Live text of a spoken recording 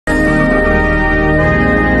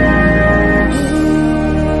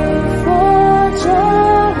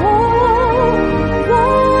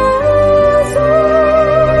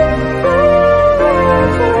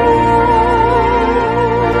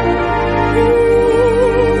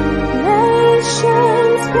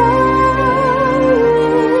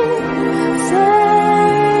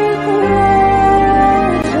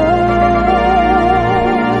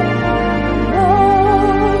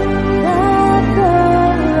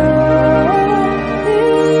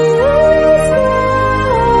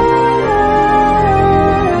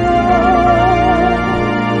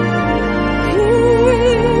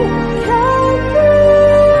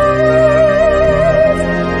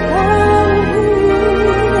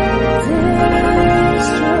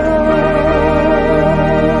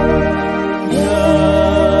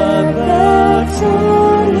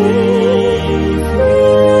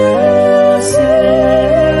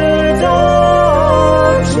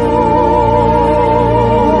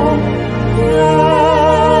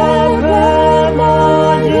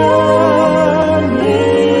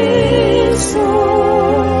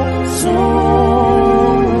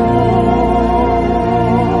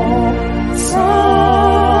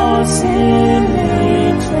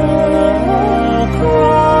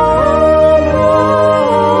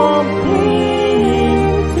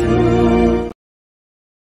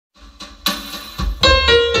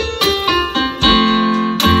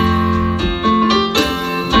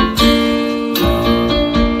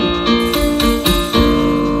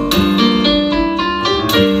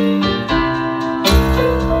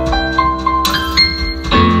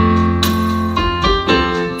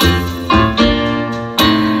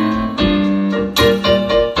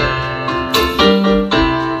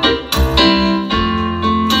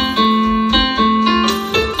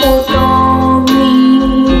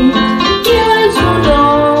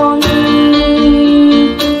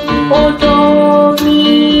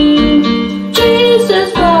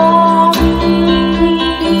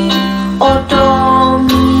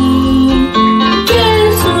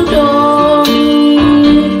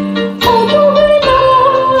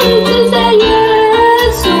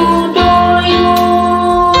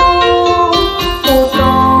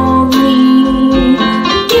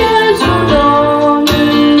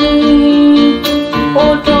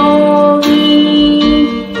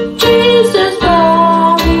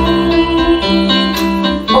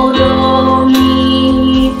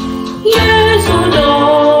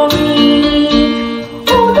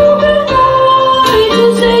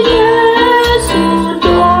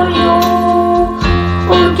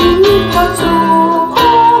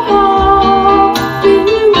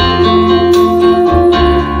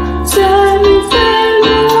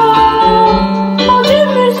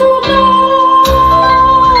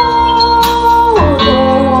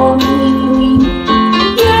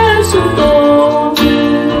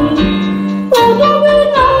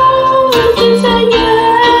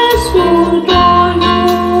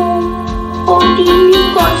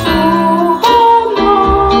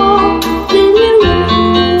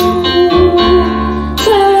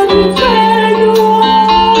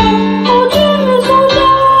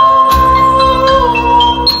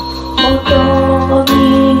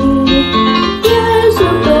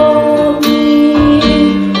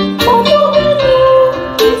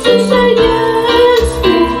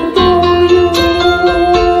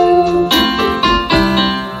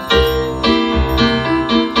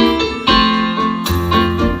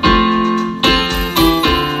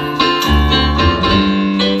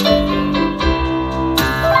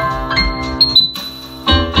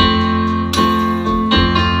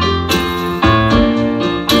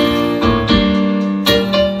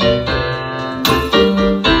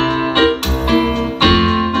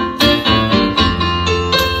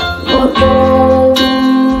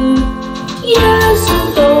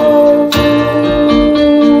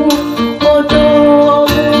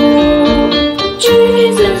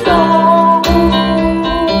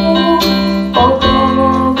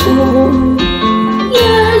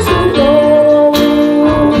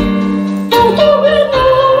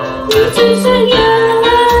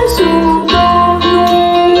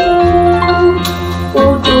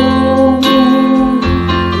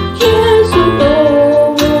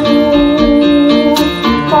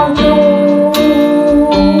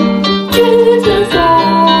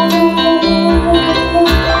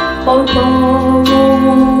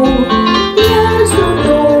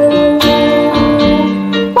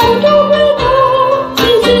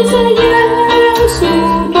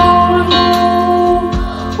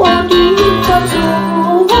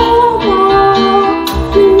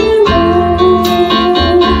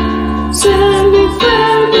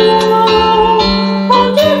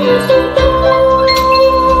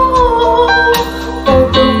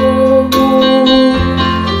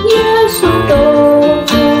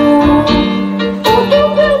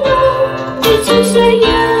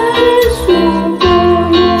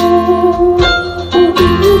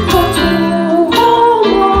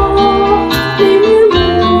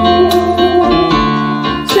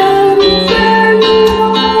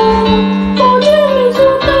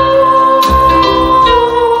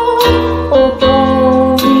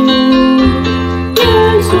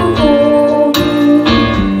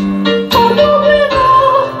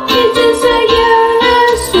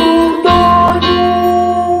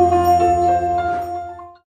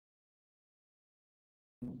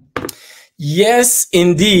Yes,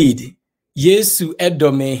 indeed. Yesu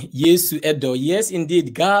edome, Yesu edo. Yes,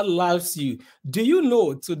 indeed, God loves you. Do you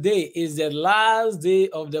know today is the last day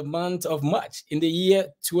of the month of March in the year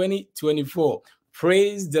 2024?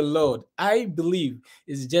 Praise the Lord. I believe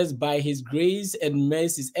it's just by his grace and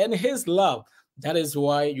mercies and his love. That is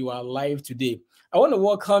why you are alive today. I want to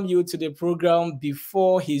welcome you to the program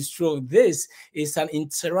Before His Throne. This is an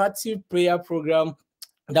interactive prayer program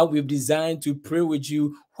that we've designed to pray with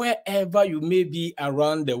you wherever you may be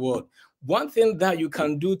around the world. One thing that you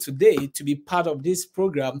can do today to be part of this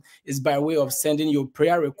program is by way of sending your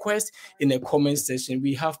prayer request in the comment section.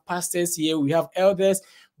 We have pastors here, we have elders.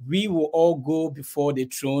 We will all go before the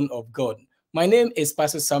throne of God. My name is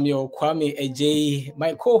Pastor Samuel Kwame Adjei.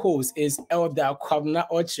 My co-host is Elder Kwabena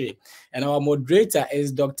Okyere, and our moderator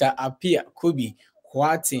is Dr. Appiah Kubi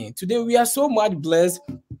Kwarteng. Today we are so much blessed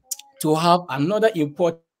to have another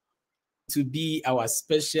important to be our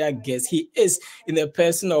special guest. He is in the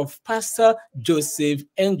person of Pastor Joseph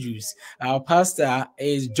Andrews. Our pastor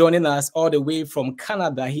is joining us all the way from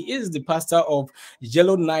Canada. He is the pastor of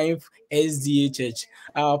Yellowknife SDA Church.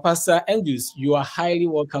 Pastor Andrews, you are highly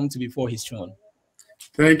welcome to Before His Throne.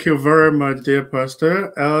 Thank you very much, dear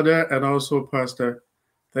Pastor, Elder, and also Pastor.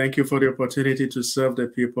 Thank you for the opportunity to serve the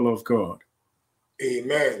people of God.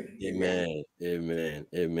 Amen. Amen. Amen.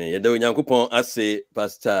 Amen. Yɛda Onyankopɔn ase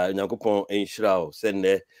pastor Onyankopɔn enhyira wo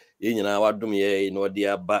sɛnɛ nyinaa wadom yɛ na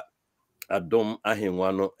ɔde aba adom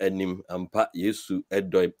ahengua no anim ampa Yesu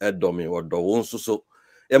ɛdɔme ɔdɔ wo nso so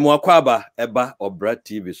ɛmo akwaba ɛba Obra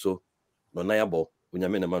TV so no na yabɔ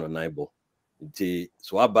Onyame na ma no na yabɔ nti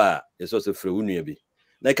so aba yɛsɛ sɛ frɛ wo nua bi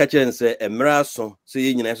na ka kyerɛ nsɛ emra aso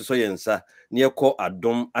sɛ nyinaa so yɛ nsa na yɛkɔ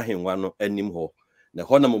adom ahengua no anim hɔ na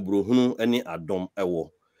hɔ na mobrohunu ani adom ɛwɔ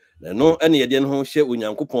na no ɛne yɛde no ho hyɛ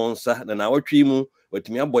Onyankopɔn nsa na nawɔtwe mu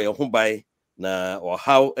watumi abɔ yɛ ho ban na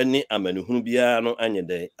ɔhaw ani amanuhunu biara no anye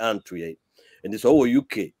dɛ anto yɛ and so wɔ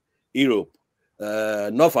UK, Europe,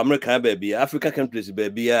 North America baby, Africa countries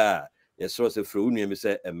baby a yɛsrɛ sɛ frɛ wo nua mi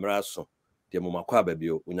sɛ mmra so deɛ mo makɔ baby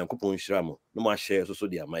o Onyankopɔn hyira mo no ma hyɛ so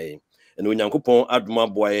de ama yɛn and Onyankopɔn adom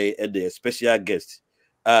aboa yɛ the special guest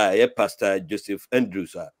yɛ Pastor Joseph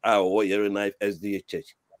Andrews a wɔ Yellowknife SDA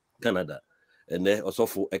Church Canada and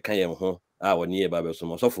ɔsɔfo ɛka yɛn ho wɔne yɛ ba bɛ so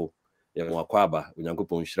ɔsɔfo yɛ mo akɔ aba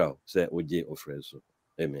Onyankopɔn hyira wo sɛ ogye ofrɛ so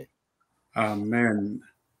amen. Amen.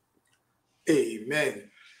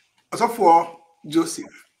 Amen. Asɔfo Joseph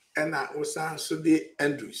and Osan Sode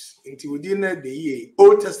Andrews into within the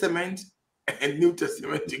Old Testament and New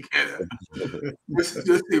Testament together.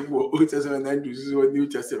 Joseph Old Testament Andrews is New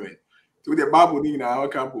Testament. To the Bible in our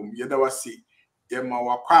campum, Yadawasi, Yama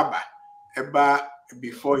Wakwaba, Eba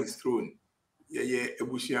before his throne. Ye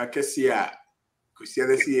Ebushia Kessia,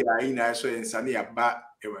 Kusia, Ina, so and Sani Aba,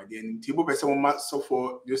 Evan, Tibo Pesoma, so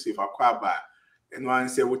for Joseph Akwaba, and one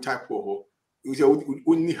say, what type of you say,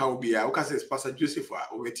 only how be a Pastor Joseph,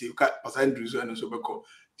 or Pastor Andrews, and so beko.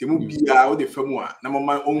 Timu be out the Famua, number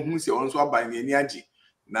my own who say, also by the Niaji,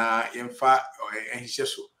 na Yemfa or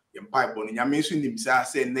Encheso, Yempibon, Yamesu himself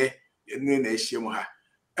say, ne. I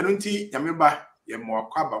don't think Yamiba Yamo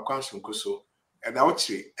Kwaba Kwanson Koso and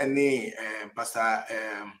Okyere any Pastor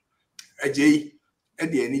Adjei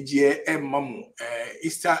Eddie Adjei and Mamu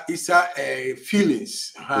Easter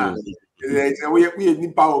feelings. We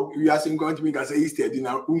need power. We are going to make us Easter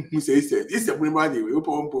dinner. Who says Easter? Everybody we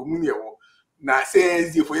open Munio. Now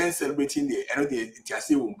says for you celebrating the end of the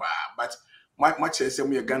Tiasi but much as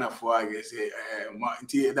we are Ghana for I guess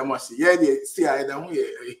that must yeah they see I don't hear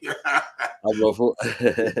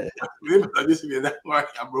this be that one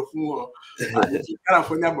abrofu Ghana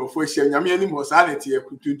for number for share nyame ani mo sanity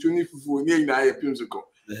kutuntuni fufu ni na ya pimzuko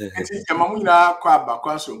enti mamu nyina kwa ba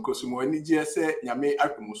kwanso nkosumo ani je se nyame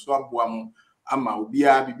atumuso aboa mu ama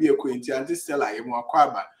obia bibie ko enti anti stella ye mo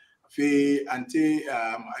akwa ba fe anti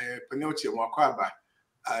penalty mo akwa ba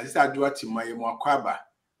this adwa timma ye mo akwa ba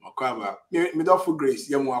Makwaba, me dofu Grace,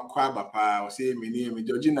 Yamu Akwaba, pa, or say me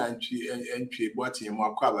Georgina entry, boating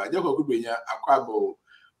Makwaba, Joko Kubenya, Akwabo,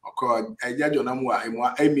 or called a judge on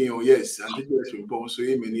Amwa, Amy, yes, and the person born so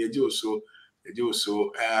many a Joe so,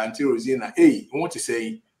 until Rosina, hey, I want to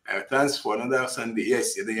say, thanks for another Sunday,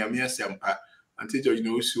 yes, then Yamia Sampa, until George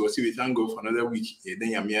knows you, see we thank God for another week,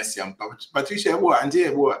 then Yamia Sampa, Patricia, and Jay,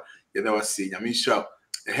 that was saying, I mean, sure.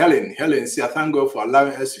 Helen, say, I thank God for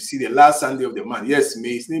allowing us to see the last Sunday of the month. Yes,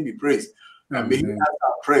 may his name be praised. And may he answer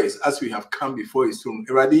our prayers as we have come before his throne.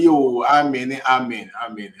 Radio, amen, amen,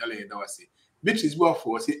 amen. Helen, that was it. Which is what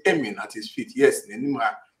for say amen at his feet. Yes,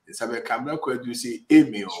 Nenima, the Sabbath Camera could you say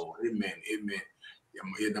amen, amen, amen.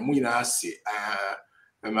 Yamuna say,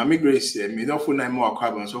 Mammy Grace, may not for 9 more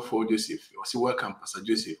carbons so for Joseph. You welcome, Pastor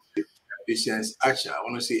Joseph. Patience Asha, I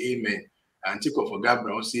want to say amen. And take off for Gabriel,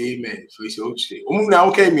 I want to say amen. So it's okay. Now,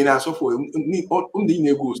 okay, me now, so for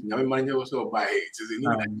the goes, never mind, also by it.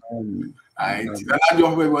 I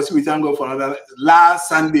we thank God for another last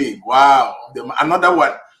Sunday. Wow, another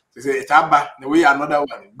one. They say it's the way another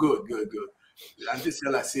one. Good. And this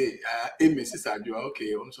girl I say, amen, Sister Adjei.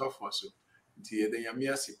 Okay, I'm so for so.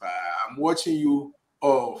 I'm watching you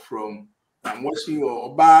all from. I'm watching you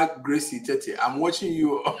all back, Gracie Tete. I'm watching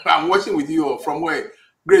you. I'm watching with you all from where?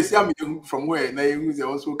 Gracie, I'm from where? Now you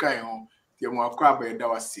also kind of. You more Kwabena that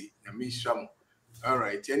was see. I mean, all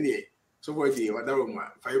right. Anyway, so what do you want?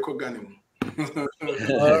 If you could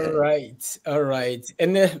all right.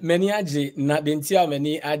 And many Adjei, not the entire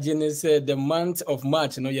many Adjei said the month of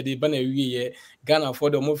March, you know, you did a Ghana for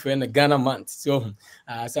the move and Ghana month. So,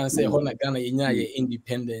 some say, Hona Ghana in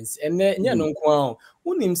independence. And then, you know,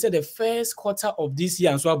 Unim said the first quarter of this year,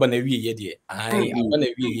 and so I'm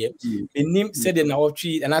said in our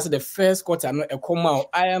tree, and I said the first quarter, come out.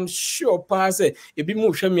 I am sure, Pastor, if you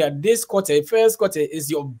move me at this quarter, first quarter is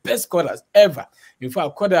your best quarter ever. In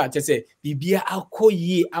fact, quarter, I just say, Bibia, I'll call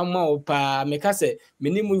ye, Ama, Pa, Mekase,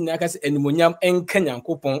 Minimun Nakas, and Munyam, and Kenyan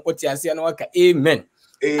coupon, Otiasianwaka, amen.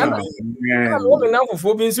 I'm now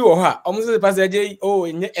for being so hot. Almost the passage. Oh,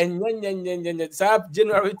 and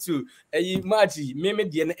January to March,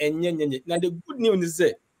 maybe and now the good news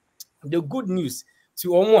is the good news to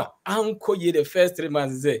Omo Uncle ye the first 3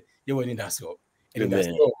 months you were in that so. And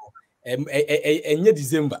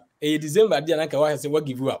December, December, I say what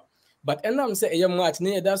give you up. But and I'm saying March,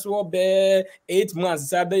 that's what be 8 months,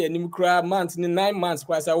 Saturday, and you months, 9 months,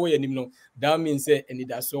 quite away, and you know, that means and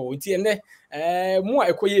that's so. More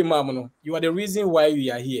mamono, you are the reason why we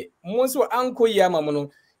are here. More so, Uncle Yamamono,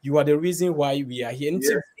 you are the reason why we are here. And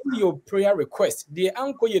your prayer request, the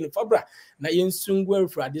Uncle Yen Fabra, na yen soon well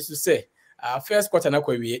for this to say, first quarter, na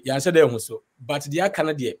we answer them also, but the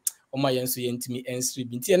Canada.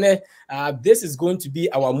 This is going to be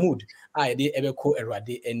our mood.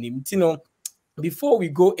 Before we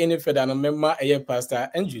go any further, remember Pastor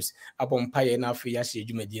Andrews upon Paya na Fia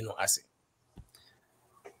Shejumedino Ase.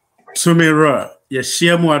 Sumira,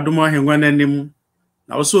 Yeshiamu Aduma Hengwanenim.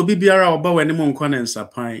 Also Bibiara Oba Wenimon Conan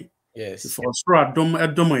Sapai. Yes. For Stra Dom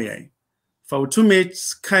Adomoye. For 2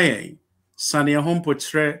 mates Kaye, Sania Home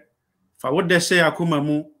Portrait. For what they say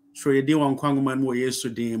Akumamu. So you do one Kwanguman wo Yesu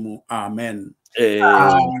dimu. Amen.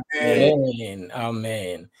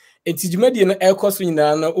 Amen. It's Jumedi no Elkos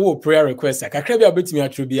no prayer request. Kakrebi abetimi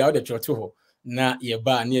atrubi out the church ho na ye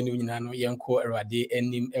ba ne enu nyina no yenko Awurade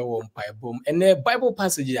enim ewo mpaebom. Ene Bible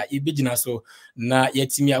passage a ebegina so na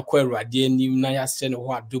yetimi akọ Awurade enim na yashe no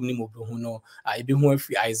ho adom ni mobehu no ebehu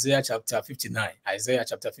afi Isaiah chapter 59. Isaiah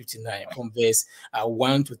chapter 59 from verse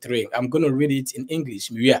 1 to 3. I'm going to read it in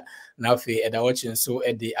English. Miria na fe eda watching so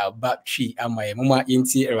e dey about tree amaye mama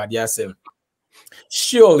yenti Awurade asem.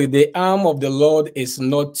 Surely the arm of the Lord is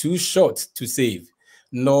not too short to save,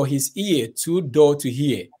 nor his ear too dull to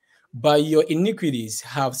hear. But your iniquities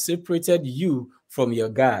have separated you from your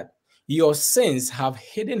God. Your sins have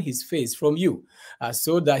hidden his face from you,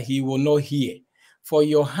 so that he will not hear. For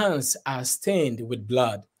your hands are stained with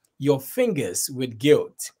blood, your fingers with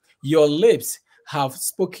guilt. Your lips have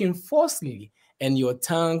spoken falsely, and your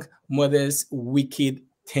tongue mutters wicked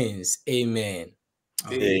things. Amen.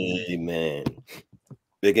 Amen.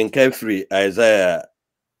 We can carry free Isaiah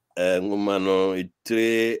ngumano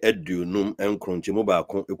itre edunum enkronche mo ba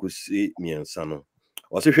kon ekusi miensa no.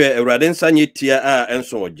 Osehwe Awurade nsa nyetia a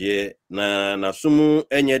enso oje na nasom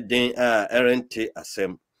enye den a erente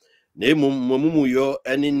asem. Na emum yo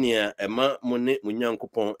ene nea ema mo ne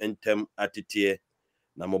munyankopon entem atete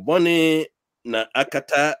na mo bone na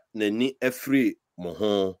akata nani afri mo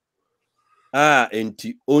ho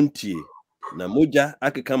enti ontie na moja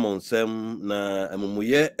akeka monsem na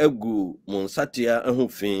amumuye egu monsatia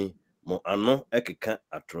ahufin mo ano ekeka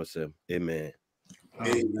atrosem. Amen.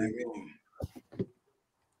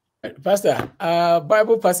 Pastor,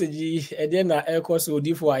 Bible passage ede na ekoso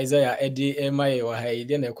odi for Isaiah ede emaye wa ha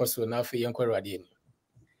ede na ekoso na afi yenkwara ni.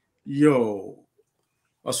 Yo.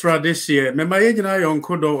 Osra this year, mema yegina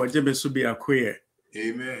yonkodo ojebesu bi akoye.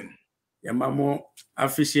 Amen. Yamamo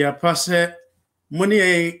afisia pase moni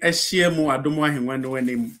ehyiemu adomo ahengwa no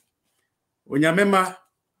anim. Onyamema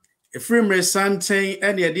efrimre santen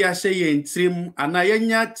ene ede ahye ye ntrim ana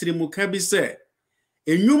yenya trimuka bi se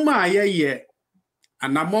enwuma ayeye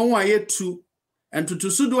anamon wa yetu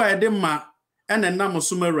entutusudu ayede ma ene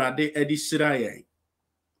namosoma Awurade edi hyira yen.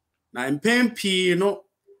 Na mpempi no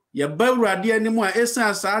ye ba Awurade animu a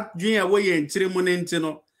esan sa dwen a wo ye ntrim ne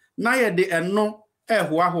ntino na ye de eno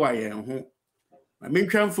ehoahoa yen ho. Na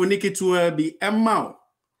mentwamfo nikitua bi emma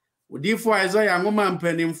Odifo Isaiah ngoma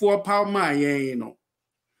mpanimfo paw ma yen no.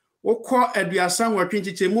 Wokọ aduasa nwotwe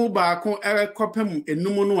nchichemu baako ekopem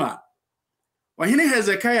enum no a. Ohene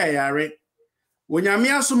Hezekiah yare.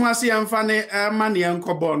 Wonyame asomase yamfa ne ma ne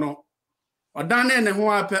enkobo no. Odane ne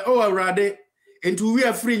ho ape o Awurade entu wi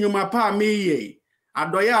afri nyuma pa meye.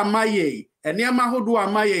 Adoye amaye, eniema hodo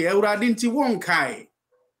amaye, Awurade nti wonkae.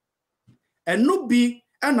 Enu bi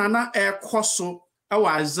enana ekoso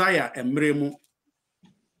ewa Isaiah emremu.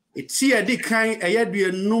 Eti edi kan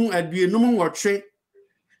aduenum nwotwe.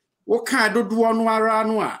 Woka dodo no ara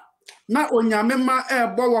no a na onyame ma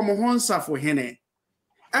ebo wo mo ho nsafo hene.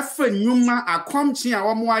 Afa nyuma akomche a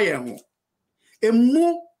wo mo aye ho.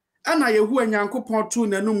 Emu ana yehu anyankopon tu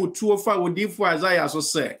nanum tuo fa odifo Isaiah so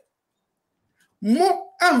se.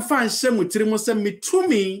 Mo amfa nhyɛ mutiri mo sɛ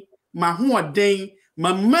metumi ma hoɔden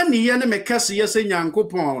ma maniye ne mekase yɛ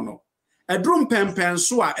nyankopɔn no adrum pɛmpɛn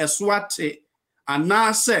so a ɛso ate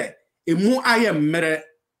anaasɛ emu ayɛ mmerɛ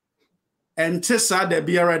ɛnte saa da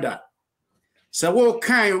biara da sɛ wo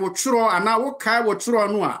kan wo tworo ana wo kai wo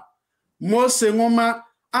tworo no a Mose ngoma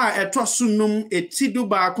a ɛtɔ so num eti du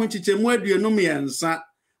baako kyikyemu aduonum yɛnsa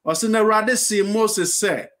ɔse na Awurade si Mose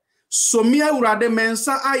sɛ somia Awurade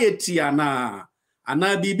mensa ayeti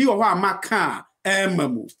ana bibi wo ha maka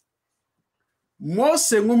emamu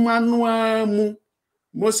Mose ngoma noa mu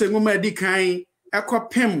Mose ngoma di kan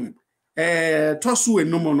ekopem tosu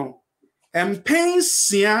enum no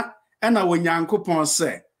empensia na wonyankopon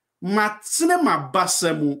se matene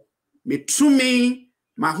mabasamu metumi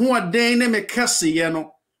mahoɔden ne mekaseye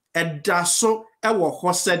no edaso ewo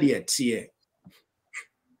hɔ sɛde etie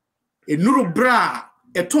enuru bra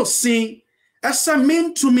etosin esa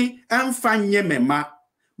mentumi amfa nye mema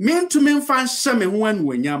mentumi mfa nhyɛ me ho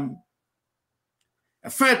anuonyam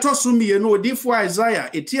efa etoso mienu odifo Isaiah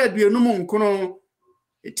eti aduenum nkono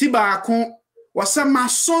eti baako wasa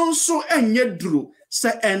masonso enye duru se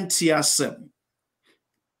enti asem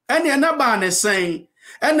ene na ba ne sen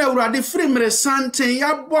ene Awurade firi mere santen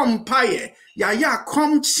ya bompaye ya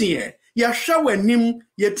komchie ya hwa wanim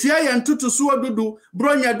ya tua ya ntutuso odudu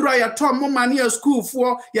bronya dura ya tom mane ya school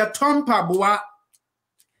fo ya tompa boa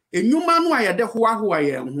enyuma no a ya de hoahoa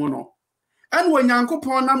ya ho no ene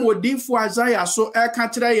onyankopon na modifo Isaiah so eka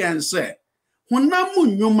kire yen se honam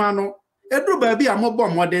nyuma no eduru ba bi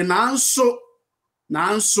amobɔ mode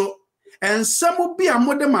nanso ensemu bi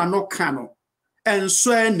amode ma no ka no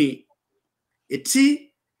enso ani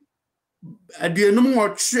eti aduenum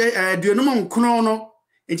nkono no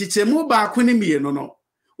enchichemu baako ne mienu no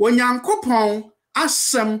onyankopɔn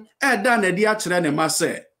asem eda na di akire ne ma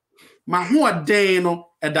se mahoɔden no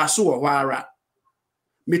eda so wɔ hɔ ara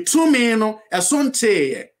metumi no ɛso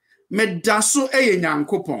nteye medaso eye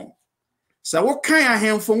nyankopɔn sa wo kan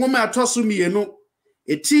ahemfo ngoma atoso mienu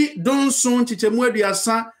eti donson chichemu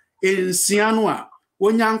aduasa ensia no a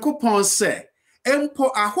onyankopɔn se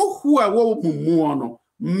empo ahohu a wo mumuo no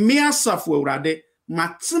miasafo Awurade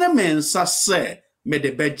matene mensa se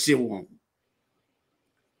mede begye won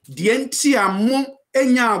de enti amo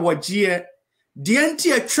enya awogye de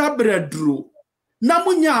enti atwa braduro na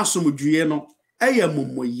munya asomdwie no eya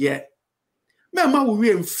mummoye mema wo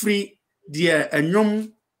wie mfiri de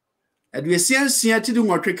enwom aduasiansia ti di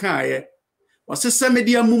nwotwe kaaye osese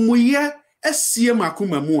mede amummoye asie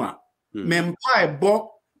makoma mu a mempa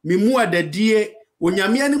ebo memu adadie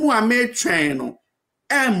onyame animu a metwen no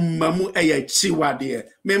emmamu eya chiwade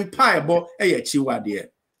mempa ebo eya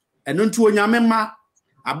chiwade eno ntu onyame ma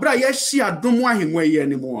abra ya hia adom ahenwa yi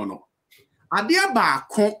animu no ade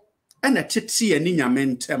baako ena tete ani nyame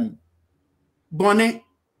ntem bone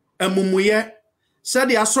amumuye said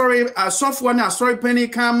asofo na asori pani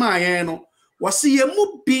kan ma yen no wose ye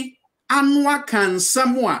mu bi anu aka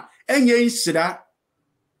nsam a enye nhira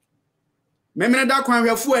memene da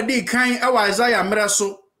kwanhwefo adi kan ewa Isaiah mre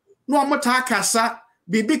so no omota akasa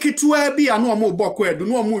bibi kitua bi anu omobokọ edu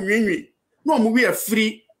no omunwenwi no omuwi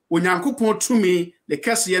afiri onyankopon tumi le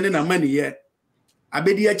kase ne na maniye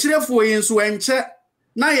abedi akirefo yin so enche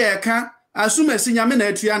na ye ka asumasi nyame na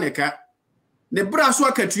atua ne ka ne bra so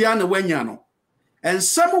akatua na wanya no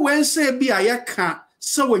ensam wense bi ayeka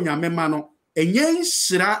se wonyame ma no enye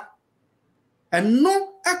nhira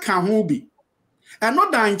eno aka ho bi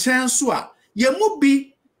eno da nchen so a ye mu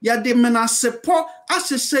bi ya de menasepo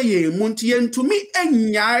asese ye mu nti ye ntumi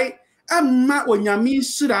enyai amma onyame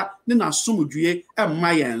nhira ne na somdue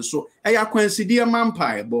emma ye nso eya kwansidie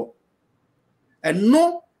mampa ebo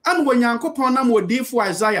eno an wonyankopon na modifo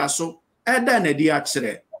Isaiah so eda na di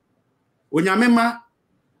akire onyame ma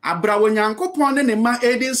abra wonyankopon ne ma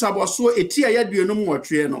edin saboso eti ayaduenum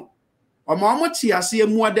nwotwe no omo ti ase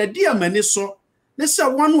mu adadi amani so ne se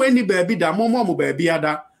won weni baabi da mo baabi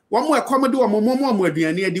ada One more comedy or momo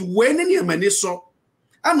aduane adi we ne ne mani so.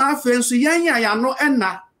 Ana afa nso yan ya no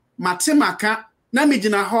enna matemaka na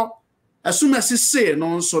megina ho asumasi se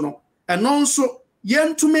no nso no. Eno nso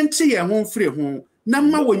yentumenti ye ho mfre ho na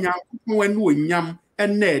ma wonyankopon wani wonyam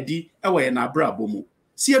enna adi ewe na brabo mu.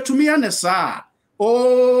 Si atumi ya ne saa.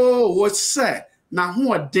 Oh, what say? Na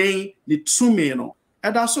ho den ni tumi no.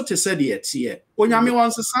 Eda so te se de etie. Onyame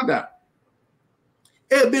wan sesada.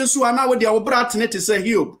 E bi nso ana wo de Obra tene te se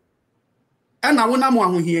Hiob. Ena wona mo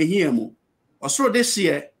ahohiahia mu. Osoro de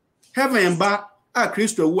se heaven ba a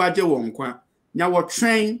Kristo wu age wo nkwa. Nya wo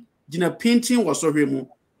twen gina painting wo so hwemu.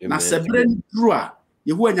 Na sebre dru a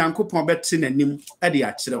Yehu Nyankopon beti nanim e de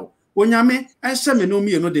a kire wo. Onyame ense me no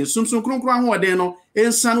mi no de sumsum kronkron ahoden no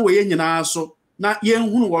ensan wo ye nyina so. Na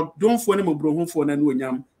yenhunu wo donfo ne mobrohunfo na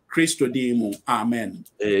onyam Kristo de mu. Amen.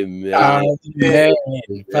 Amen. Amen.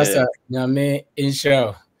 Pastor Nyame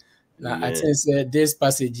Israel. Now I think this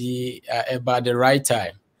passage about the right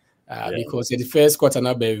time. Because the first quarter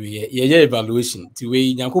na be evaluation ti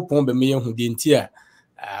we Nyankopon be me hu de ntia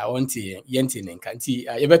wonte yente ne nkanti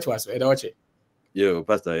yebeto aso eda wache. Yo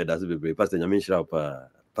pastor that's be Pastor Nyame Israel pa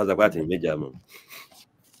Pastor Kwarteng meja mo.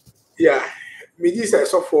 Yeah, me this I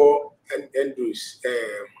saw for Andrews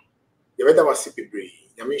you better was be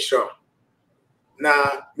Nyame Israel. Na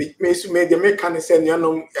me the mechanic say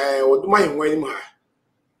no oduma hinwa ni ma.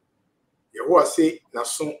 Yeho ase na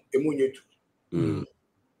so emu nyetu.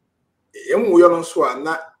 Emu yo no so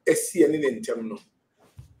na esi ene ne ntem no.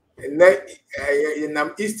 Na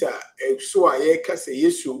nam Easter so a ye ka say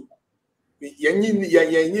Yesu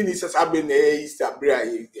yanyi ni sasabe na Easter bra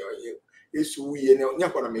Yesu ye na nya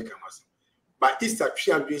kwa na make am. But Easter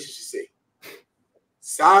twa adwen shi say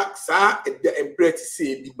sa the emperor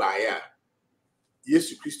say bi ba ya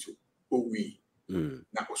Yesu Kristo owi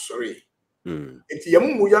na osore enti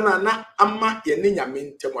yamu ya na ama ye ne nyame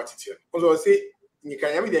ntem atete so say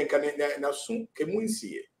nyika nyame den kan na su kemu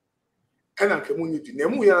nsie ena kemu nyidu na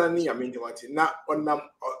mu ya na nyame ntem atete na onam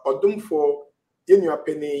odomfo ye nua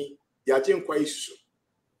peni ya je nkwa isu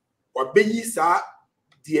wabeyi sa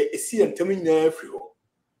de esi ntem nyina afri ho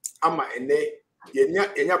ama ene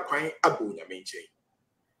yenya kwan abo nyame nche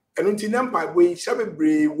enu nti na mpa boyi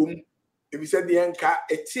shabebre wom ebi said the anka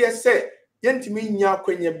etie se yentimi nya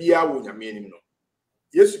kwanya bia wo nyame anim no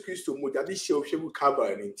Yesu Kristo mo dade hye ohwebu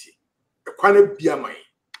Calvary nti ekwana bia man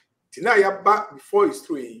ti na ya ba before his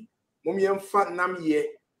throne mom yemfa nam ye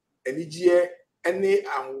anigye ene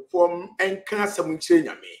ahopom enka asam nkyere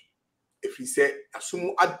nyame efi se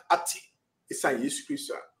asomu ati isan Yesu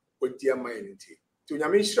Kristo a odi aman nti ti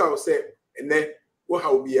nyame nhyira wo se ene wo ha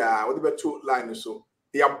obia wo de beto line so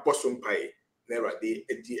ya bosom pai na rade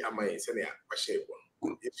edi amaye se na kwahye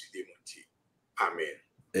bon Yesu de monti. Amen.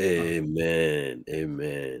 Amen.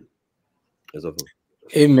 Amen.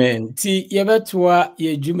 Amen. Ti yebetwa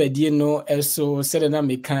ye dwumadi no eso sede na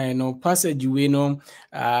mekan no passage we no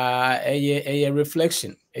a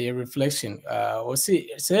reflection o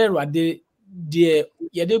say rade de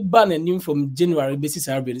ye de ban anim from January basis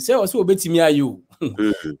Arabian say o say obetimi ayo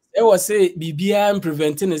e was say bibia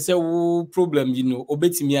preventing say wo problem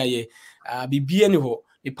obetimi aye bibia ni ho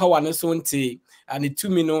the power no so nte and it to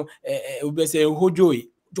me no obe say hojoy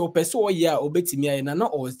do person ya obetimi aye na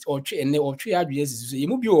o twe ene o twe adwe asiso ye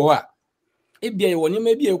mu bi wo ha e bia ye woni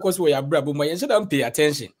ma bia e so ya brabo ma ye should pay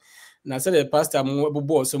attention na say the pastor mo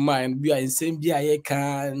bobo so man bia ensem bia ye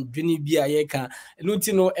kan dwini bia ye kan no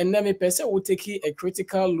ti no enne me person will take a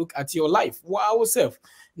critical look at your life wow self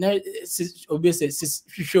na obe say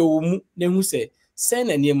hwehwe mu na hu say sen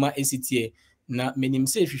na niema esitie na menim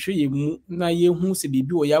say hwehwe ye mu na ye hu se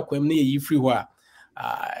bibi wo ya kwam na ye yifri ho a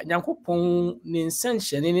Nyankopon ne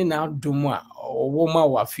nsenhyene ne na dom a owo ma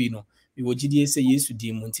wa fi no we wogidie say Yesu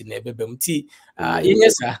di mu nti na ebebam ti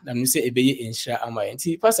yenyesa na no say ebeye enhira ama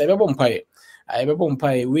nti pastor ebebo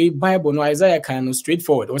mpae we Bible no Isaiah kan no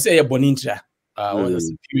straightforward o say e boni ntira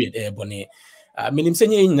was period e boni menim say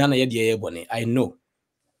nyina na ye de ye boni I know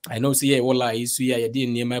say ye wala isu ya ye de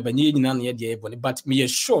niema ba nyina na ye de ye boni but me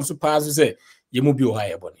sure so pass say ye mu bi o ha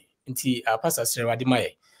ye boni nti pastor Serwade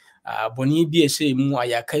mai boni bi ehye mu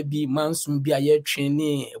ayaka bi mansum bi ayetwe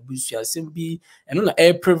ne abusuasem bi eno na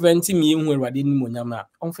preventing me hu Awurade ni monyam na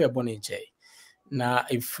onfa boni nche na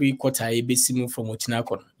free quarter e besimu from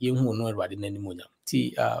ochinakon ye hu no Awurade na ni monyam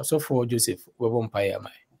ti so for Joseph webo mpae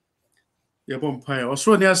amai ye bompae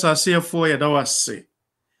osoro ne asase fo ye da wase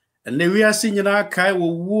ene wi ase nyina kai wo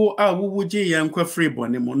wu a wuwu je ye nkwa free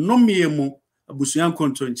boni mu nomie mu abusuan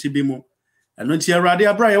kontonchi bi mu eno ti Awurade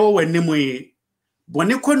abra ye wo wanimu ye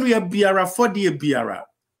boni kwanu ya biara fodie biara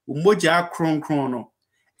umoja akronkron no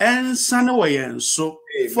ensane wo yenso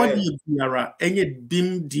fɔdi biara enye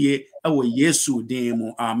dim die ɛwɔ Yesu din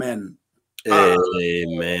mu. Amen.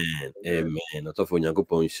 Amen. Amen. Otofo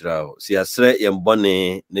Nyankopɔn hyira wo. Si asrɛ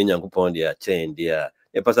yɛmbɔne ne Nyankopɔn de akyɛn dia.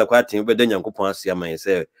 E pasa Kwarteng bɛda Nyankopɔn ase aman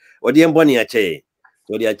sɛ ɔde yɛmbɔne akyɛn.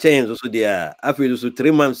 Ɔde akyɛn so dia. Afei so 3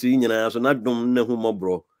 months yi nyinaa so na dom na hu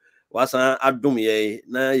mɔbrɔ. Wasa adom yɛ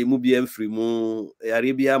na yɛmu bi amfiri mu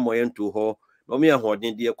yare bi amɔ yɛ nto hɔ. Na ɔme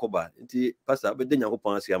ahoɔden de yɛkɔba. Nti pasa bɛda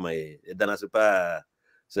Nyankopɔn ase aman yɛ. Ɛda na se pa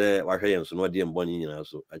sɛ wahwɛ yɛn so na ɔde yɛmbɔne nyinaa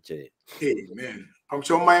so akyɛn. Amen.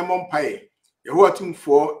 Komso my mom pie. Yehoatum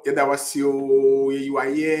for yedawasio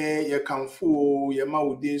yeyiwaye yekamfo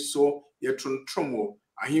yemawudin so yetrontrom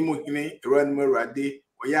ahimu hine eranmu rade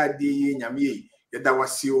oyade nyame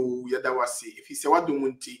yedawasio yedawasi if se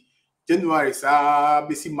wadomunti January sa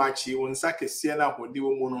besi March wonsa kese na hode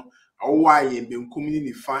wo mu no awaye benkum ni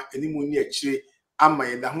nifa animu ni akire ama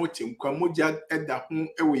yeda ho temkwa moja eda ho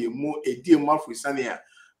ewe mu edi mu afrisane a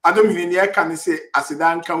adom hine ne aka ne se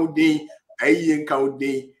asedan kan udin ayiye kan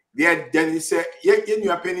udin there then say ye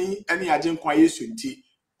nua pani ani agye nkwa Yesu nti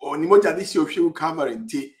oni moja de si ohwe Calvary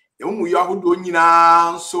nti emu yo ahodo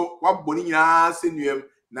nyina so waboni nyina se nuam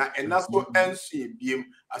na enaso ensu biem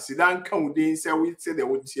asidan kan udin say we say the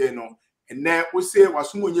wotie no ene wo say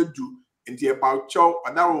wasom onye du nti e bawcho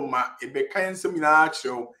adaroma e be kan nsem nyina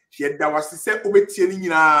akyew ye da wase say obetie ni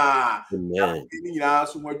nyina Amen. Ni nyina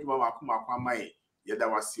so modwuma makoma kwamai ye da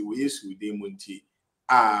wase wo Yesu de mu nti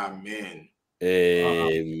amen.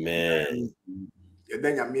 Amen.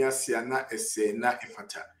 Yedanya miasia na ese na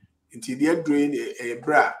efata. Nti de adroin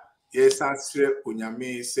ebra yesansre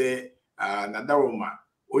onyame se nadaroma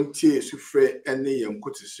ontie sufre ene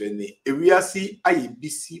yenkotesre ne ewiasi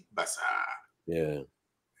ayebisi basa. Yeah.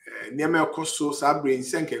 Niame ekoso sabre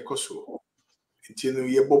nsenke ekoso. Nti no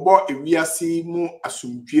yebobo ewiasi mu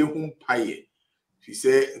asumdwe hu mpaye. Fi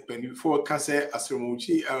se penifo ka se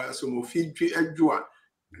asromochi asromofidwe adwoa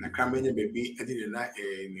na kramenye baby edine na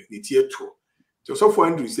netieto so so for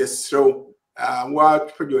Andrews yesrew wa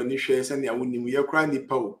pedo ni hwe se na wonim ye kra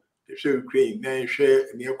nipa o hwe Ukraine na hwe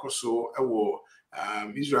ne ekoso ewo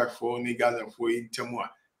Israel for ni Gaza for intemu a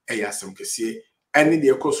eyasem kese ene de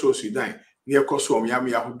ekoso Sudan ne ekoso omyam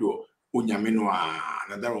yahodo onyame no a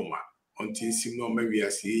na daroma ontinsim no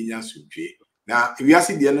mawiase nya sudwe na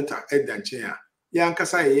wiase de no ta edanche a ya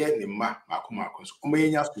nkasa ye ne mma makoma so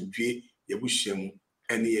omanya sudwe yebuhyiam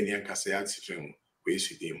ene ye ne nkasa ya tsitrem we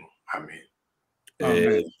sudemu. Amen.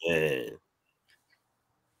 Amen.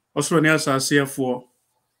 Osro ne asasiefo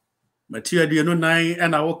Matia de no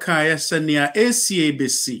nan na wo kan yesenia ACA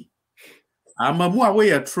besi amamu a wo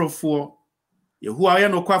ye trofo Yehowa ye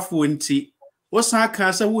no kwafo nti wo san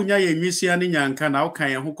kan se wonya ye nwisia ne nyanka na wo kan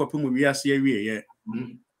ye ho kopem wiase awie ye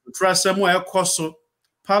trasem a ekoso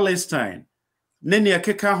Palestine ne ne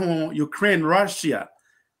keka ho Ukraine Russia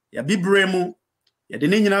ya bibremu ya de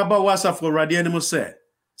ne nyina ba wasafo rade ne mo se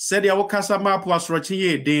dia wo kasa mapo asroche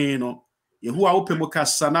ye den no Yehowa wo pemu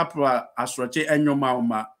kasa na pro asroche enwoma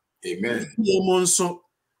oma. Amen. Yemo nso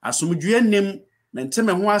asomdwe nim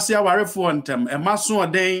menteme ho ase awarefo ntem emaso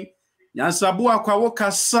oden nyansabo akwa wo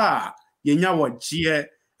kasa yenya wogye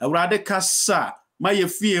awurade kasa ma ye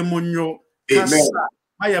fie munyo kasa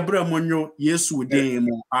ma ye bra munyo Yesu den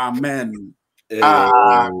mu. Amen.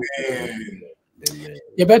 Amen.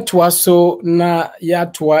 Yebetwa so na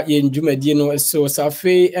yatwa ye ndwumadi no so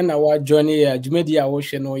safe na wa join ya dwumadi a wo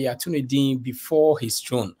hwe no ya to ne din before his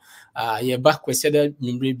throne. Ye back kweseda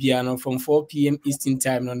nyimbre bia no from 4 p.m. Eastern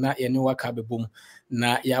time no na ye ne waka bebom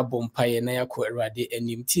na ya bompaye na yakọ Awurade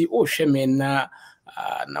anim ti o hwe me na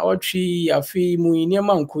otwi afi mu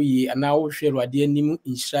niema nkoyi ana o hwe Awurade anim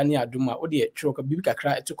nhyira ne adoma o de twro ka bibi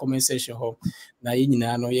kakra eto comment section ho na ye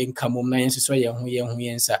nyina no ye nkamom na yenseso ye ho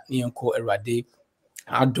yensa ne yenko Awurade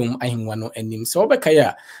adom ahimwa no anim so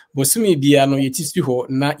obekaya bosumi bia no yetisi ho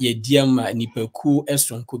na yediama nipaku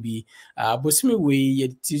esonko bi bosumi we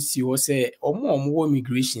yetisi ho se omo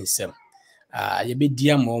immigration sem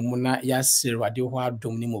yebediama omo na yasirwade ho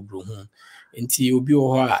adom ne mobrohu nti obi wo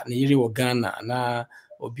ho a ne yire wo Ghana na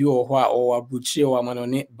obi wo ho a o abuchire wa mano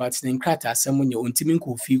ne but ne nkrata asem nye ontimi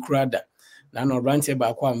nkofi kurada na no brante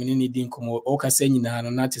ba kwa amene ne din komo o kasa nyina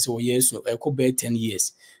no na tese wo Yesu ekobe 10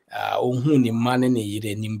 years ohun ni mane ne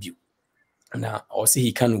yire nimbiu na o say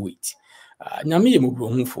he can wait nyame ye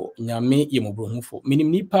mobrohufo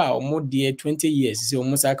minim nipa o de 20 years se o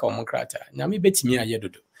musaka o mkrata nyame betimi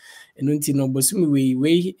ayedodo eno nti no bosumi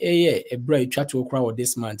we ebra etwato okra o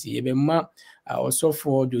this month ye be ma also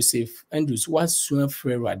for Joseph Andrews was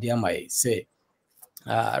frere Awurade amaye say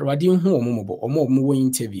Awurade hu omo wo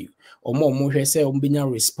interview omo hwe say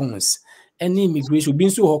ombenya response any immigration bi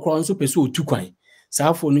nso hokro nso pese otukwan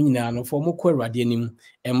Safo no nyina no for mo ko awurade anim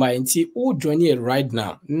ema nti o join it right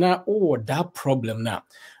now na o that problem now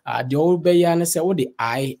the old beya na say what the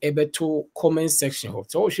I ebeto comment section ho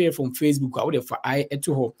so share from Facebook what the for I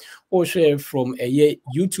eto ho or share from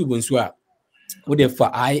YouTube nso a what the for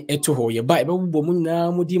I eto ho ye ba ebe bo mu na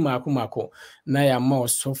mudi mako na ya ma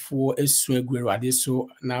osofo esu agwurade so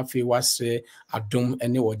na afi wase adom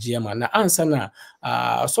ene oje ma na ansa na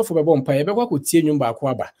osofo bebo mpa ebe kwa kotie nwum ba ko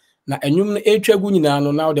aba na enyum etwagu nyina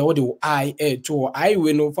no now the what the I to I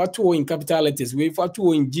we no fatu in capital letters we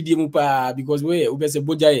fatu in GDM pa because we obese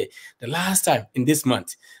bojaye the last time in this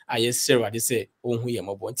month I Sarah they say onhu ye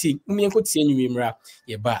mabo nti mmienko tie enyum mra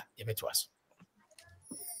ye ba ye beto aso.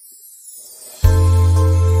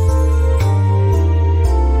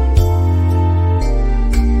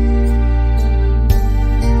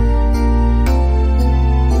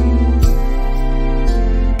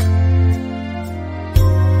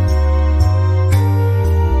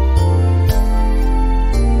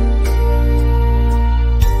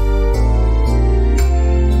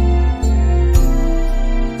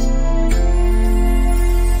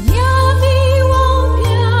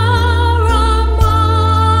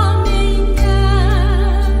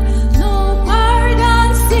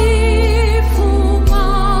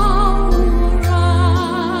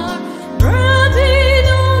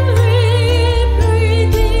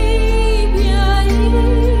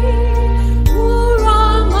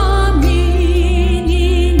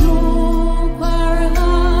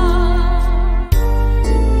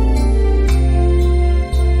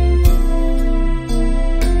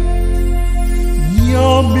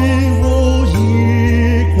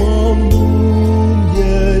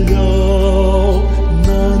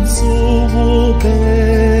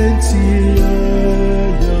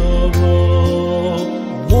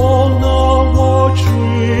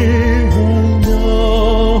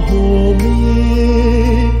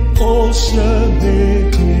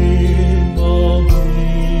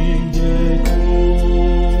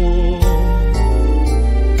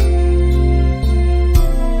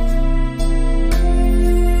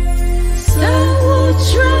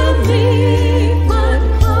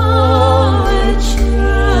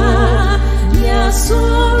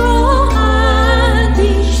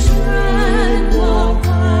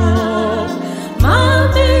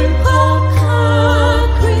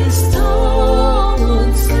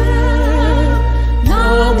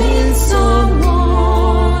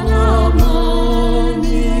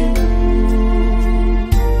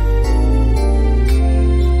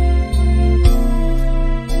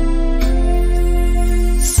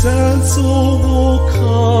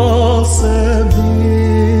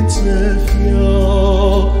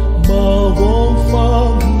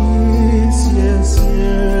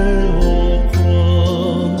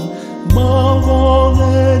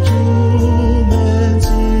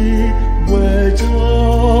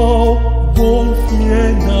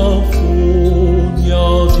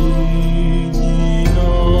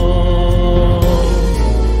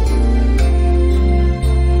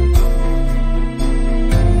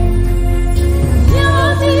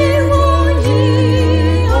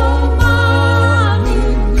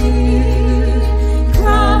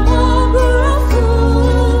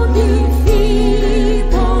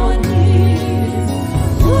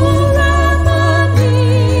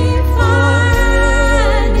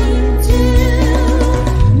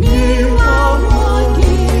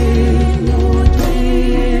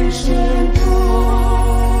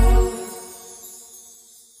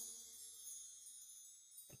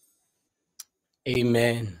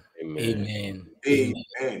 Amen. Amen.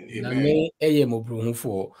 Amen.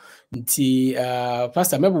 For nti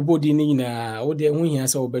pastor mebobodi ni na wo de hu hia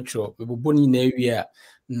se wo betro mebobodi ni na awia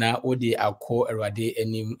na wo de akọ awade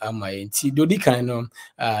anim amaye nti dodi kan no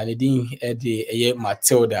ne din de eye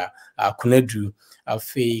Matilda Kunadu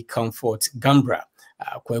afi Comfort Gambra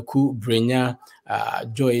Kwaku Brenya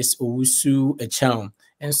Joyce Owusu Echam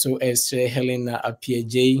enso Helena Appiah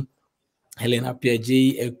Adjei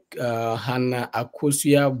Hannah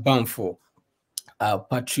Akosua Bamfo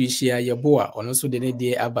Patricia Yaboa also the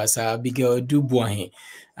day Abasa Abigail Dubois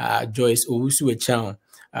Joyce Owusu Echam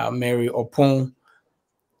Mary Opon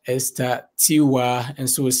Esther Tiwa and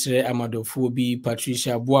so Sre Amadofobi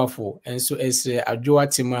Patricia Boafo and so Sre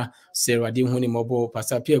Adjoatima Sarah Dimhuni Mobo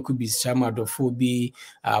Pastor Kubi Shamadofobi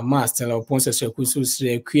Master Ponce Sekusu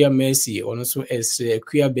Sre Queer Mercy also Sre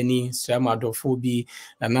Queer Beni Shamadofobi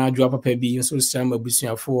Nana Drapa Pebi so Sama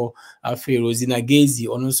Busia for Afe Rosina Gazy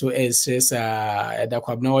also Sre Eda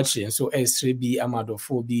Kwabena Watch and so Sre B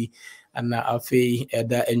Amadofobi and Afe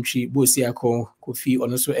Eda entry Bosiako Kofi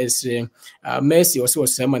also Mercy also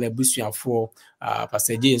was Sama Busia for for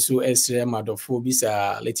Pastor Adjei so esre madofo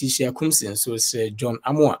bisa Letitia Kumsin so esre John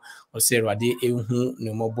Amoa o se Awurade ehu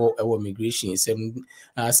ne mobo ewo immigration sem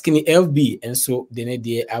Skinny FB enso dene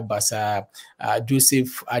de abasa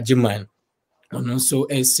Joseph Ajiman ono so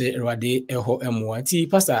esre Awurade eho emoa ti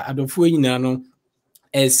Pastor adofo nyina no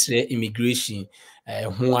esre immigration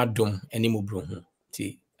ho adom ene mobro ho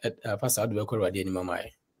ti Pastor ado bekọ Awurade ni mama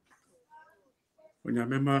e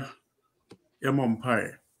Onyamema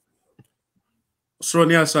yamompai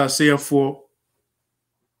Sroni asase yafo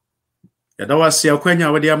yada wase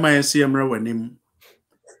akwanya wode amayense yemra wanim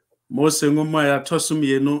Mose ngoma ya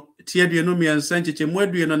tosumienu tieduenu miensa ncheche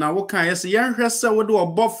mwaduenu na woka yese yenhwese wode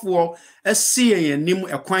obofo asie yenim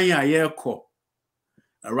ekwan a yekọ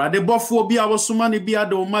Awurade bofo bi a wosoma ne bi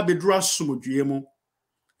ade wo ma bedru asomdue mu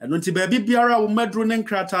eno nti ba biara wo madru ne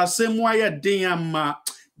nkrata asemu aye den ama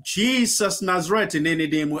Jesus Nazareth nene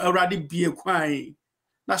demu Awurade bie kwan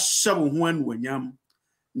na hyebo ho anwanyam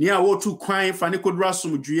ni a wotu kwan fa ne kodru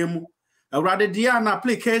asomdue mu Awurade dia na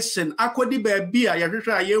application akodi ba bia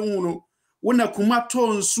yehwehwe aye hu no wona kuma to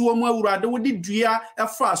nsuo mu Awurade wodi dua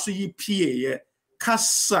efa so yi pieye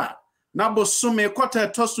kasa na bosome kota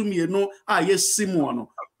tosumienu a yesimu no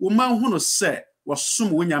wo man hu no se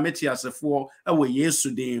wasum wonyameti asefo ewo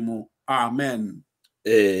Yesu demu amen.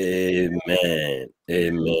 Amen.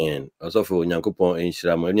 Amen. Osofo Onyankopon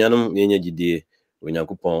enhyiram anuanom yenye gidie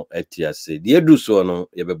Onyankopon etiase de edu so no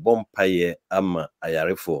ye be bompaye ama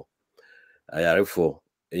ayarefo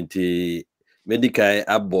enti medical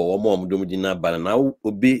abo wo mo omdom di na bana na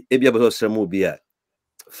obi ebia beso srem obi a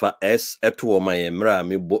fa s eto wo maye mra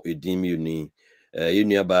mebo edin mi uni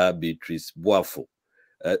yenu ba Beatrice Boafo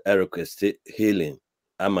request healing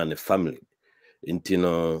ama ne family enti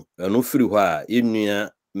no anu firi ho a yenu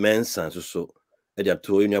mensa so edia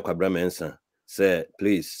to yenu Kwabena mensa say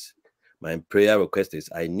please my prayer request is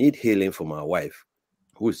I need healing for my wife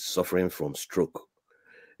who is suffering from stroke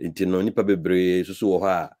enti no nipa bebre so wo ho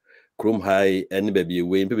a krom high any baby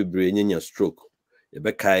we nipa bebre nyanya stroke e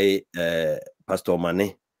be kai Pastor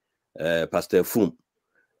Mane Pastor Fum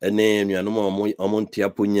ene nuanom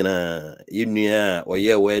omontiapo nyina yenua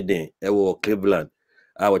oye wedding ewo Cleveland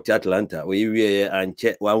a wo Atlanta we wie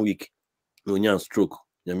anche 1 week no nya stroke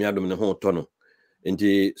nyame adom ne ho to no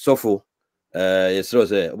enti sofo yesro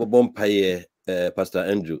se obompaye Pastor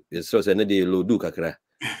Andrew yesro se ne de lodu kakra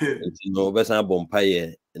enti no besa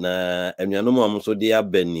bompaye na anuanom amso de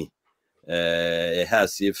abani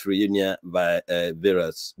has free yenua by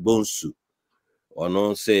virus bonsu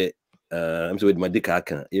ono se I'm so with my dick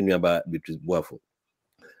aka in about Beatrice Boafo.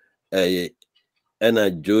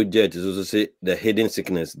 And Joe Jet is also say the hidden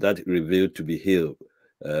sickness that revealed to be healed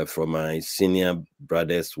from my senior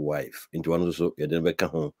brother's wife. Into one also you didn't back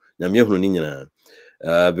home. Namia Hunina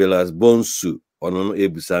Villas Bonsu on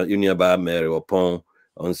Ebusa Uniaba Mary upon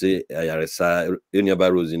on say Ayaresa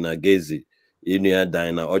Uniaba Rosina Gazy, Unia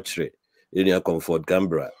Dina Okyere, Unia Comfort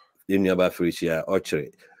Gambra, Uniaba Frisia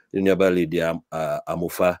Okyere, Uniaba Lydia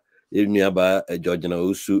Amufa. Yenuaba Georgina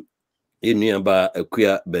Usu, Yenuaba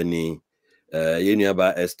Quia Beni,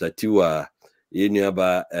 Yenuaba Estatiwa,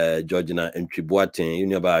 Yenuaba Georgina Kwarteng,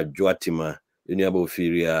 Yenuaba Joatima, Yenuaba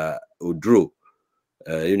Ophiria Odro,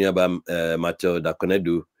 Yenuaba Mateo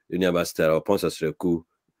Dakonedu, Yenuaba Stella Ponsasreku,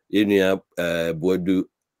 Yenuaba Boadu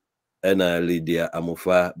Ena Lydia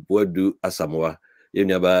Amufa, Boadu Asamoah,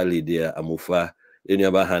 Yenuaba Lydia Amufa,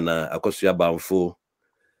 Yenuaba Hana Akosia Banfo.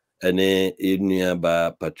 Ene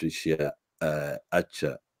Yenuaba Patricia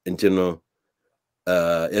Acha intino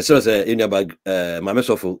yeso say Yenuaba mame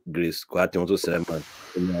sofo Grace Kwarteng to sermon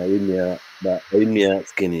Yenuaba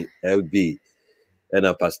Skinny LB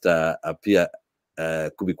ena Pastor Appiah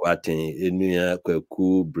Kubi Kwarteng Yenuaba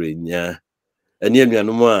Kwaku Brenya ene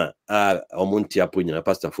yenuanom a omonti apo nyina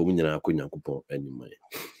pastor fo nyina akonyankopon anima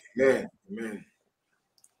amen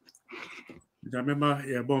Jamema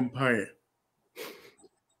ya bompaye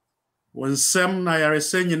Wonsem na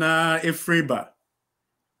yarese nyina efriba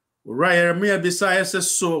Ura Yeremia bisa yese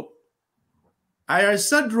so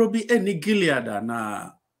ayaresa drobi eni Gilead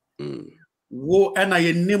na wo ena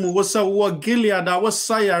yenim wo sa wo Gilead wo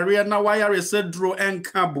sayare na wa yaresa dro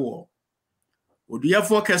enkabo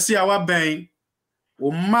oduyafo kese a waben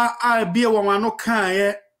wo ma a bie wo mano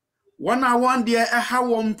kae wana wande eha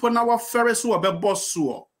wo mpo na wo fere so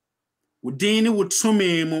obeboso wo din ni wo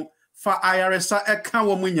tumi mu fa ayaresa eka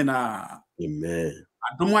wo munyina amen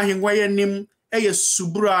adom ahengwa yenim eye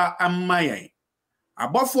subura amaye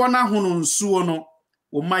abofo na hono nsuo no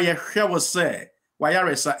wo ma ye hwe wo se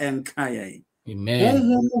wayaresa enka ye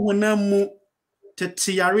amen honamu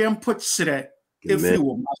tetiyare mpo kire efiri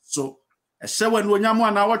wo maso ehye wanu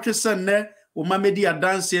onyamo na wotwe se ne Umamedi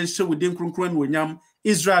adanse enhye wudin kronkron wonyam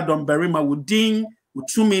Israel don berima wudin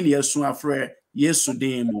utumi ne yesu afre Yesu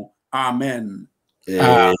din mu. Amen.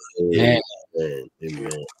 Amen.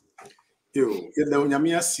 Amen. Yo, yɛda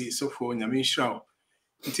onyame ase sɔfo onyame nhyira.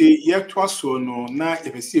 Nti yɛtoa so no na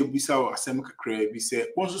yɛpɛsɛ ebisa wɔ asɛm kakra bi sɛ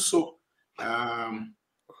wɔn so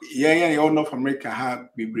yɛn North America ha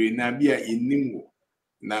bebree na bi a yɛnim wo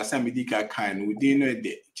na asɛm di ka kan no wodin no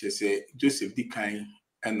de kyerɛ sɛ Joseph di kan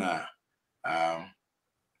ɛna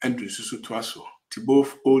Andrew so toa so to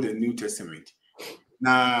both Old and New Testament.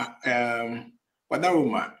 Na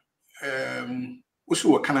wadaroma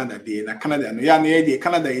also Canada de na Canada no ya na de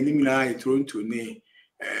Canada enim na Toronto ne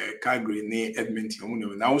Calgary ne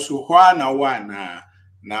Edmonton na also hwa na wa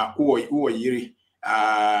na wo yiri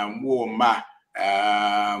wo ma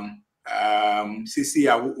sisi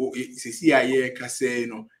a ye kase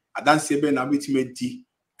no adanse be na betime di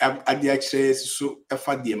ade a kire so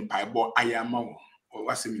efa de mpaebo ayama wo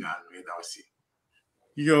wasemi na no da wasi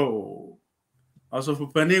Yo, also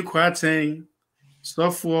for Penny Kwarteng,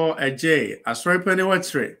 Software Adjei, Asori Penny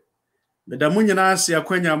Watre. The Damunya si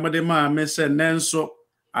akwenya modema mese nenso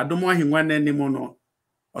adomo ahengwa n'anim no.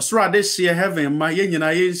 Osoro ade hye heaven ma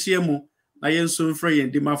yenyina yenhie mu na yenso mfre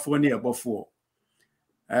yendimafo ne ebofo.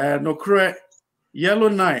 No kre yellow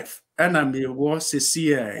knife ena me wo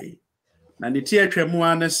sesie. Na ne tie atwamu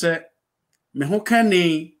ane se me ho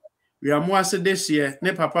kani wiamo ase dehye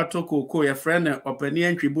ne papa tokoko ye frɛ ne opani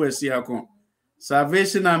antwibu asiakon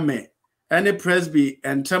salvation ame any presby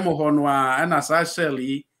entemo ho no a na sa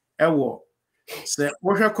sheli ewo se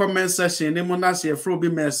wohwe comment section ne mu na se fro bi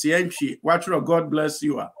mercy antwi watro God bless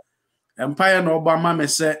you a empire no oba ma me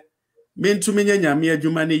se mentumi nyanyame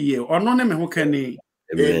adwuma ne yie ono ne me ho kani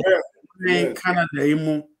ne Canada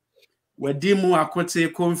imu wadi mu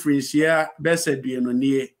akote conference ya besedue no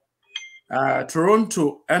nie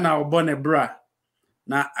Toronto ena obone bra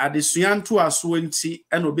na adesuanto aso nti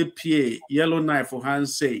ena obepie yellow knife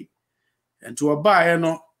hansei enti obae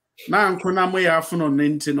no na ankona moya afono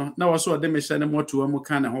nti no na wo so ode me hye ne moto amu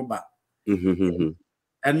ka ne ho ba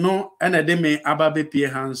eno ena de me aba bepie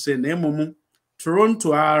hansei na emomu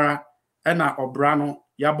Toronto ara ena Obra no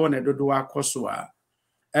yabone dodo akoso a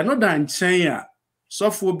eno dan chen a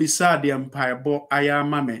sofo bisa de mpaebo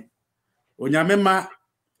ayama me onyame ma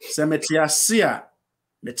semetiase a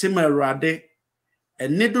metima Awurade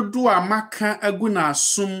ene dodo amaka agu na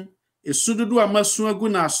asom esu dodo amasu agu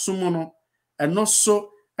na asom no eno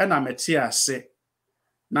so na metiase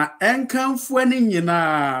na enkanfo ani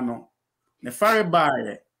nyina no ne fare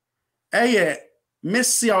baaye eye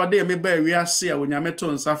mesia ode me ba wiase a onyame to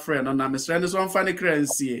nsafre no na mesre ne so mfa ne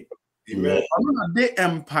kransie amen ono na de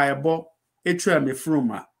empaebo etwa me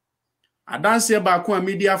fruma adanse ba ko a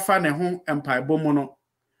media fa ne ho empaebo mu no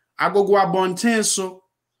agogo abonten so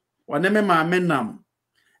wone me maame nam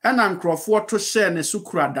ena nkrofo to hye ne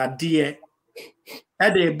sukura dade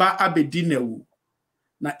ede ba abedi nawu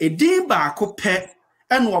na edin ba akopɛ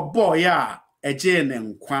ena obo ya Adjei ne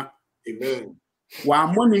nkwa amen wa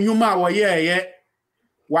mo ne nyuma a woyeye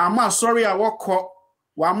wa ma sorry a wokɔ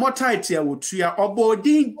wa mo title a wotua obo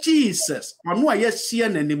din Jesus ono a yehie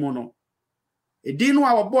nanim no edin no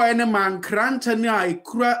a obo ene mankranta ne a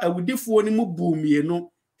ekura awudifo ne mu buumie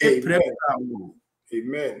no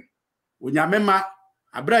amen onyamema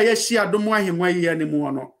abra yehie adomo ahengwa yi anim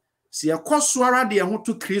no se yekoso ara de ho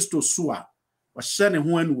to Kristo so a ohye ne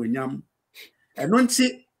ho anu wanyam eno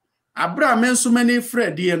nti abra menso mani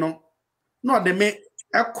fredi no na ode me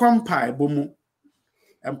ekompa ebomu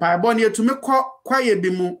empa ebo ne etumi kwaye bi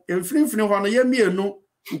mu emfrinfini ho no ye mienu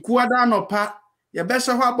ukuada anopa ye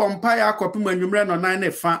behye ho abompa ya akopem anwumre no nan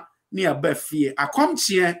ne fa ne aba fie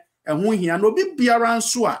akomchie eho hia no bi biara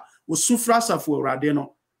nso a osufra asafo Awurade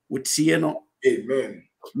no wotie no amen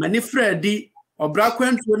mani fredi Obra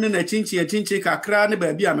kwantuo ne na chinchi kakra ne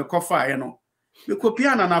ba bi a mekofa no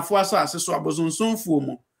mekopia na nafo asase so abozonsonfo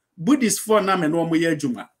mu Buddhist for na me no mo ye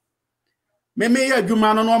adwuma me ye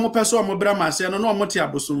adwuma no mo pese o mo bra mase no mo te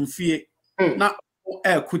abosomfie na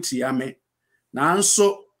ekutia me na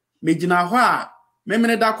nso megina ho a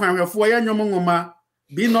memene da kwanhwefo ye nwom ngoma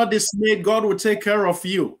be not dismayed, God will take care of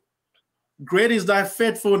you. Great is thy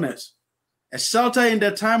faithfulness, a shelter in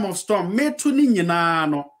the time of storm. Me to ni nyina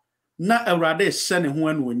no na Awurade hye ne ho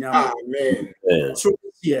anu onyam. Amen. So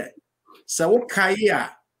here se wo kai a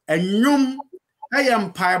enwom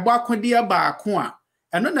ayam paebo akodi abaako a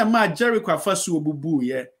eno na ma Jericho afasu obubu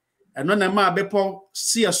ye eno na ma bepo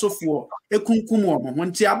si asofo ekunkum wo ho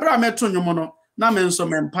nti abra meto nwom no na me nso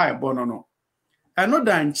me paebo no eno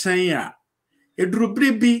da nchen a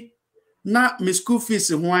edurubiri bi na me school fees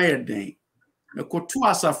ho ayeden me koto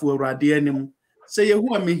asafo Awurade anim Say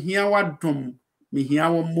Yehu a mehia wadom, mehia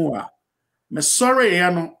wo mo a. Me sorry ya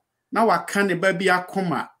no, na waka ne ba bi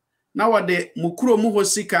akoma. Na wade mukuro mu ho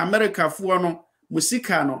sika America fo no,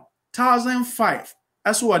 musika no 1,500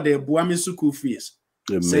 as wade bua me school fees.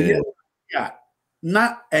 Say ya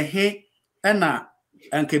na ehe ena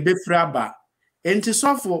anke befra ba. Enti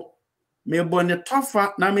sofo me bone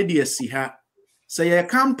tofa na me de asi ha. Say ye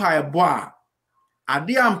kampa ebo a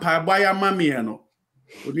ade ampa ebo ya mame no.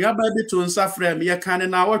 Onua ba bi to nsa frɛ me ye kan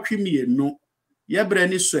na awotwe mienu. Ye bre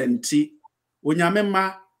ni so enti onyame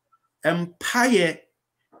ma empaye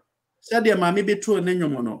said the mammy be true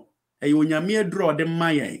nenyomono, a unyamia draw the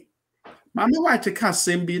maye. Mammy white to cast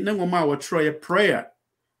same be no ma try a prayer.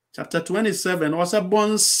 Chapter 27 was a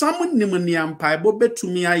born some nimonium piebo bet to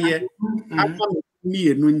me a year. Me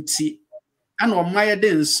a nunti. And on my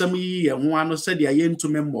den some year one said the yen to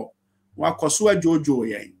member. Wakosua Jojo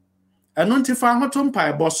ye. And nuntify hot on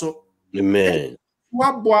pie bosso. Amen.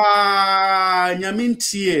 Wabwa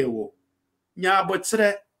nyamintie wo.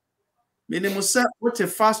 Nyabotre. Minimum say what a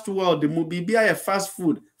fast world, the movie a fast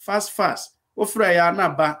food, fast. Ofra ya na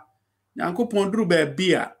ba. Nyankopon duru ba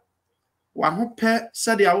bia. Wa ho pe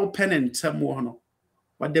said ya wo pen ntem wo no.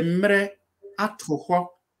 Wa de mre ato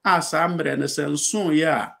ho asa mre ne se nso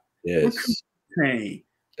ya. Yes. Hey.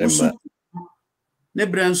 Usu ne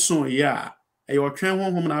brenso ya. E yo twen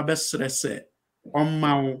honhom na abesre se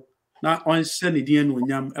omma wo na onse ne din no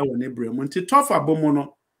nyam e wo ne brem. Nti tofa bomo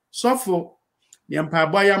no. Sofo ne mpa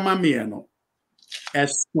boya mame no.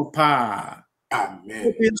 Escopa.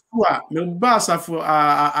 Amen. Me ba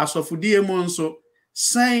asafo die mo nso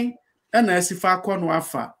san na asifa kɔ no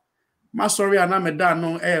afa. Ma sorry ana me da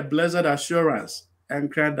no blessed assurance and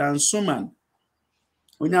credit suman.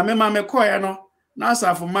 Onyame ma me kɔ no na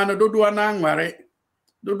asafo ma no dodo na anware.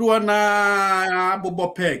 Dodo na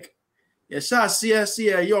abobo peg. Ye sha se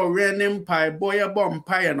ye ore ne mpai boy bɔ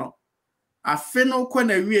mpai no. Afe no kɔ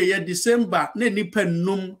na wie ye December na nipa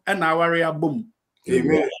num na aware abom.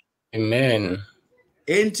 Amen. Amen.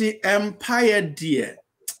 Enti empire dear.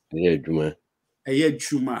 Yeah, Juma.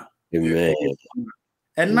 Juma. Amen.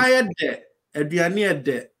 And na ye de, aduane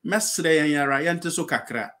de, mesre yan yara yente so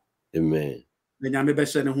kakra. Amen. Nyame be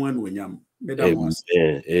hye ne ho anu onyam. Amen.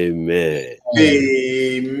 Amen.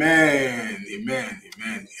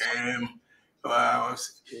 Amen.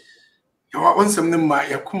 Once I'm ma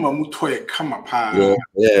yakuma muto ye kama pa.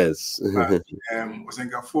 Yes.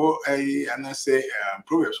 Wasengafo and I say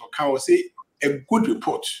Proverbs or can say a good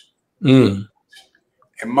report. Mm.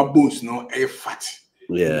 And my bones no a fat.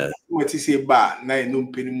 Yeah. What is a bar na no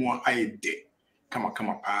penny more I de. Kama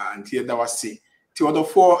pa and here that was say. Ti other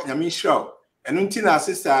four Yamin show. And until our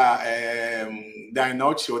sister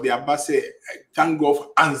Dinoch or the Abbase thank God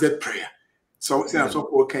for answered prayer. So since so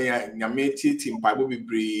okay nyameti team Bible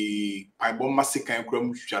be Bible massacre and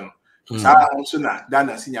crom channel. Sa also na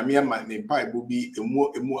dana si nyame ma ne Bible bi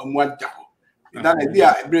emu adako. That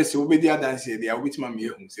idea address we be there dance there which ma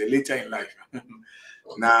me say later in life.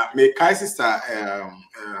 Na me kai sister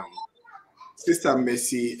sister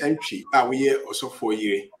Mercy entry we also 4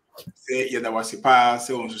 years. Say yeah that was a pass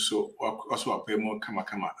so also a pay more kama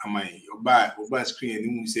amai oba screen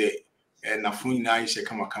and say na phone na ishe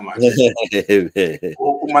kama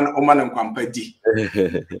oman nkwampa di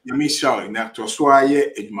yami show na to so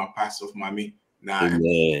aye eduma pass of mami na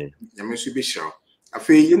yami so be show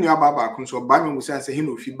afi yini ababa kun so ba me musa say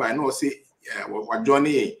hino fi ba na o say wa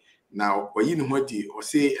johnny na oyi ne hodi o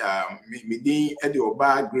say me din e de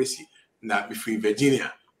oba Gracie na be free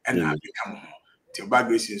Virginia and na become ti Oba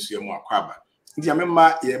Gracie nso yemu akwaba ndi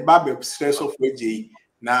amema ye ba be stress of Adjei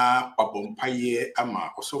na obompaye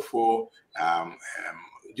ama osofo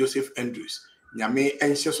Joseph Andrews nyame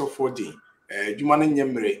enhye sofo din dwuma no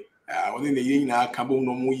nyemre oni ne yina aka bo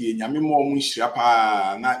no mu ye nyame mo mu nhira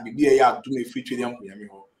pa na bibia ya adum efitwe dem nyame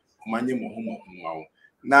ho omanye mo ho wawo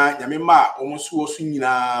na nyame ma omoso wosu nyina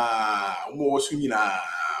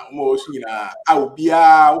a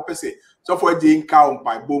obia wo pese sofo Adjei nka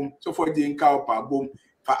ompa bom sofo Adjei nka ompa bom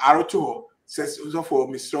fa aroto says sofo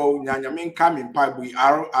misro nyame nka me mpa bu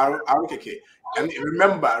aro keke and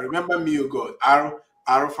remember me o God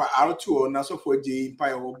aroto na sofo Adjei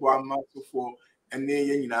mpa wo bo ama sofo ene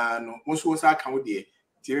ye nyina no wo sa aka wo de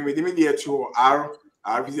ti me de to aro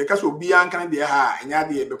bize ka so obia nka de ha enya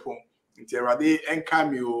de bepon nti Awurade enka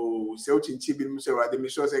me o se ochinchi bi mu se Awurade me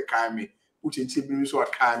so se ka me uchinchi bi mu so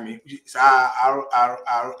ka me sa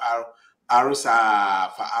aro sa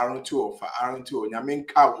fa aronto nyame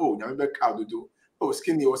nka o nyame be ka dodo o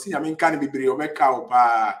skinny o si nyame nka ne bibiri o be ka o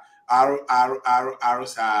pa aro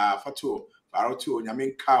sa fa to aronto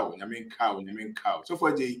nyame nka o so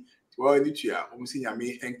for Adjei wo ni tua o si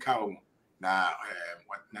nyame nka o na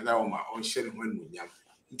na da oma on share no hanu nyam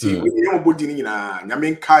nti we yam bodi ni nyina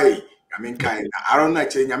nyame nkai na aron na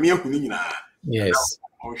che nyame ehunu nyina yes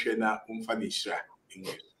on share na umfa ni shira.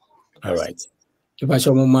 All right.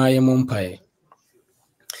 Ibacho mama ye mompae.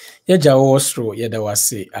 Yaja wosro yeda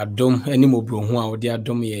wase adom ani mobrohu a odi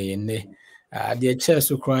adom ye ne. De che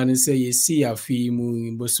so kra ne se yesi afi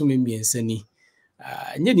mu bosume miensani.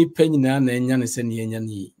 Nye nipa nyina na enya ne se ne enya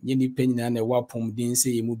ni. Nye nipa nyina na wapom din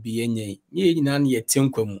se ye mu bi enye. Nye nyina na ye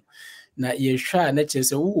tenkwamu. Na ye hwa na che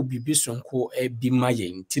se wo bibi sonko bi maye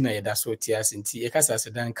nti na yeda so tiase nti ye kasa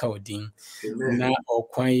sedan ka odin. Na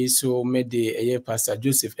okwan so mede eye Pastor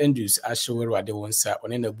Joseph Andrews ashewere ade wonsa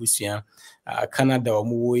one na busua Canada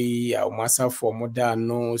omuwoyi omasafo moda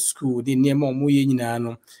no school de niema omuye nyina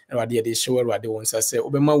no ade de shewere ade wonsa se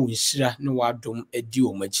obema wonhira ne wadom adi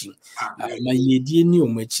omachi ma yedie ni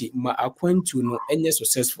omachi ma akwantu no enye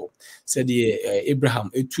successful said Abraham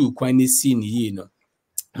etu kwan ne si ni yi no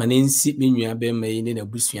manensi menua be mai ne na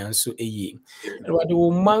busua so eye ewade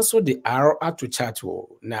wo manso de aro ato chat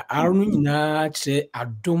wo na aro no nyina kire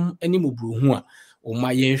adom ani mobrohu a o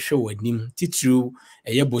ma yenhwe wanim titru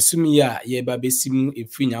eye bosumi a ye ba besim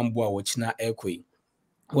efinyambo a wo kina ekoi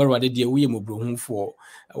warwade de wo ye mobrohufo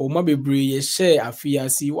o ma bebre ye share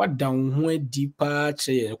afiasi wadan ho adi pa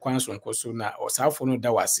kire ye kwan sonko so na osafo no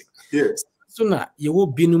da wase Yes. So na yewo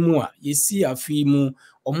binumu a yesi afi mu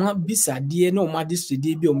oma bisade na oma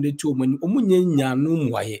disrede bi omde tu omani omunya no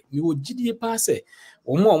muaye mi wo gidie pa se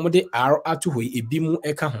omde aro ato hoi ebi mu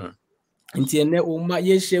eka ho nti ene oma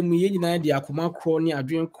yehye mu ye nyina de akoma kro ne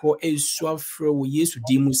adwen kro esu afre wo Yesu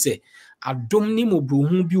di mu se adom ni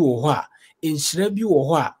mobrohu bi wo ho a enhyira bi wo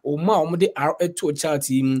ho a omde aro eto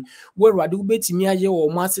charity mu worwade wo betimi aye wo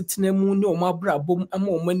ma setena mu ne oma brabom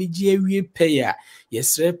ama omani gi awie peya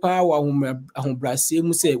yesre pa wa ahobrase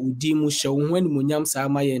mu se udi mu hye wo ho animonyam sa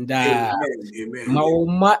ma yenda ma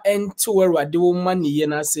oma ento worwade wo ma ne ye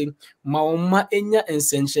na se ma oma enya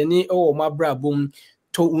ensenchene e wo ma brabom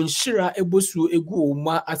to unshira ebosu egu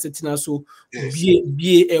oma asetena so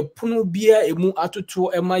bie epono bia emu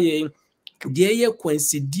atoto emaye de ye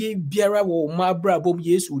kwansidie biara wo ma brabom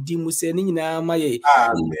Yesu di mu se ne nyina maye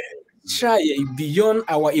try beyond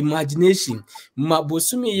our imagination ma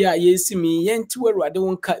bosumi ya yesimi yenti werwade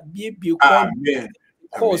wonka bie kwa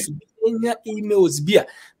course enya emails bia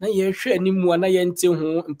na ye hwe animu na yente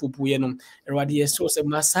ho mpopoye no erwade yeso se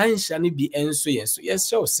masansha ne bi enso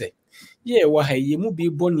yeso se ye wa ha ye mu bi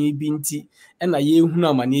boni bi nti na ye hunu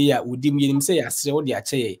amane ya odim yenim se yasre wo de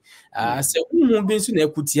ache se hu bi nso na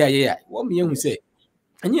ekutia ye ya wo me hu se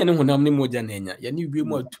anya ne honam ne moja na enya ye ne bi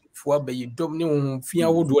mu atufu abayi dom ne ho fia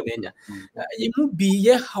wodo na enya ye mu bi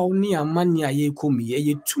ye haw ne amane a ye komi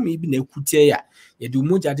ye tumi bi na ekutia ya ye de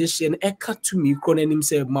moja de hye no eka tumi kro na nim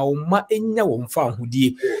se ma wo ma enya wo mfa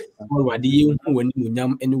ahodie wade ye hu wani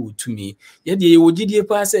munyam ene wo tumi ye de ye wogidie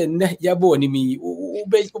pa se ne ya bo ni mi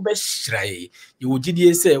ube shrai ye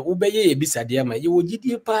wogidie se ube ye bisade ama ye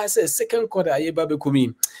wogidie pa se second quarter ye ba be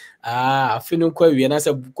komi afinu kwa wie na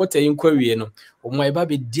se kwota yin kwa wie no omo e ba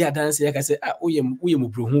be di adanse ya ka se uye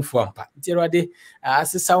mubrohufo ampa ntirade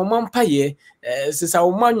asesa o mampa ye sesa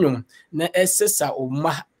o manwum na esesa o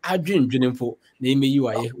ma adwendwene mpo na emeyi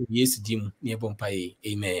waye o Yesu di mu na ebompa ye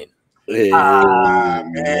amen.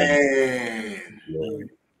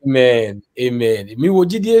 Amen. Mi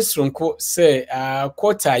wogidie sronko se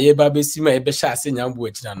kwota ye ba besima e be sha ase nyambo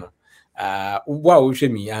akina no ugbo a wo hwe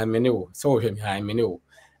mi amene wo se wo hwe mi amene wo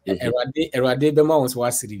erwade be ma won so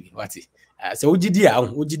wasiri wati se wogidi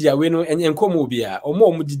a we no enkom obi a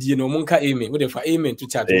omo didie no monka amen wo de fa amen to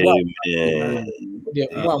chat wo de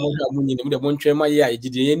mo amon munyi ne mo de montwe ma ye a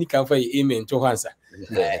gidie ye ni kan fa amen to hansa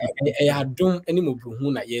adom ani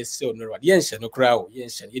mobruhu na ye se no erwade ye nhye no kra o ye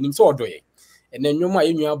nhye ye nim se odoye ene nwom a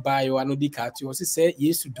yenua baayo ano di ka ati o se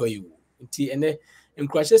Yesu doye wo nti ene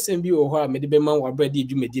nkrahye sem bi wo ho a me de be ma wa bradi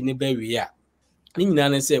dwumedi ne ba wi a ni nyina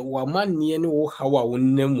ne se wa manne ne wo hawa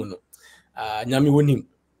wonnamu no nyame wonim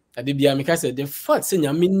ade bia me ka se the fact se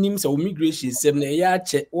nyame nim se immigration sem na ya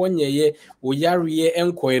che wonyeye wo yareye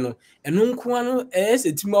enkoe no eno nko ano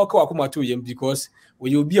se timi aka akoma to yem because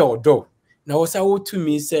we obi a odo na wo sa wo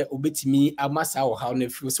tumi se obetimi amasa wo ha no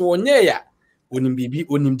fi so wonye ya onim bibi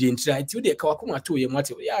onim de ntira ti wo de ka akoma to yem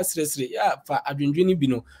ate ya sresre ya fa adwendwene bi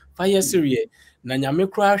no fa yesere na nyame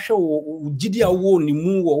kra hwe wo gidi a wo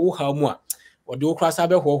nimu wo ha mu a ode wo kra sa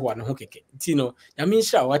be hoho ne ho keke nti no nyame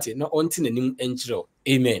nhira wate na onti nanim enkyiro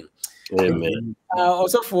amen.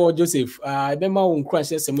 Also for Joseph be ma wo nkra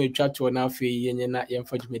hye sem atwa to na afi yenye na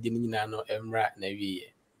yemfa dwumedi ni nyina no emra na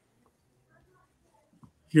wiye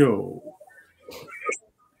yo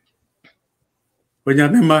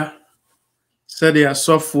onyamema said they are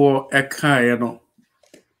software a car,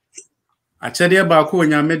 Akyɛdeɛ baako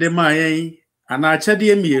onyame de ma yɛn ana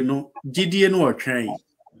akyɛdeɛ mmienu gyidie no ɔtwɛn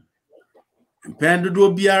mpɛn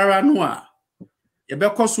dodoɔ biara no a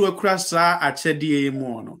yɛbɛkɔ so akura saa akyɛdeɛ yi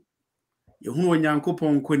mu no yɛhunu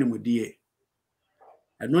onyankopɔn nkɔnimdie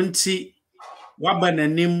ɛno nti waba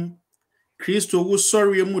n'anim Kristo wo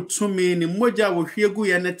sɔre mu tumi ne mogya wo hwie gu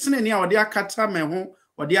yɛ ne tenene a ɔde akata me ho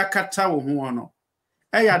ɔde akata wo ho no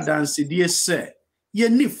ɛyɛ adansedie sɛ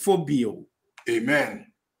yɛni phobia. Amen.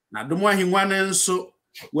 Na domo ahengua ne nso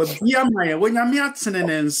wabia ma ye wonyame atene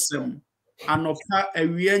ne nsem anopa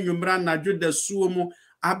awie nwumra na dwoda suo mu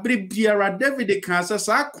abre biara David kan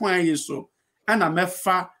sa kwan yi so ana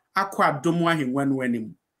mefa akọ adomo ahengua no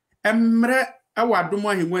anim emre awa adomo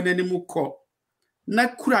ahengua no anim kọ na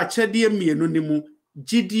kura kyɛdeɛ mmienu ne mu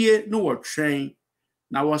gyidie no wɔtwɛn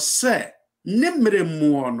na wɔsɛ ne mmere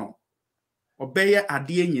mu no ɔbɛyɛ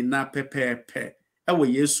adeɛ nyina pɛpɛɛpɛ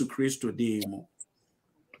ɛwɔ Yesu Kristo din mu.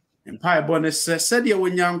 Empire bonus said ye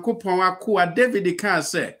Onyankopon akoa David can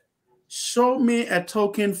say, show me a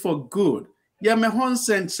token for good. Ya me hon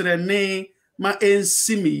sentrene ma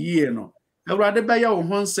ensi mi ye no. Awurade ba ya wo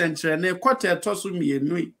hon sentrene kwata etoso mi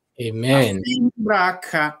enui. Amen.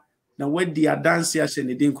 Braka na wadi adanse ahye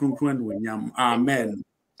ne din kronkron na wonyam. Amen.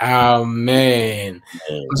 Amen.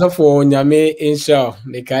 So for Nyame insha,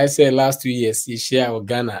 like I said last 2 years, he share with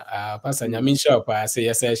Ghana. Pastor Nyame insha pa say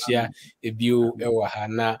yes I share a view ewa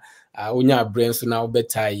hana unya brain so now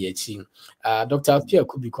better yechi. Dr. Appiah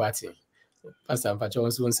Kubi Kwarteng. Pastor Mpacho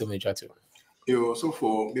wants to say me chat. Yo, so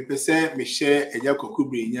for me say me share eja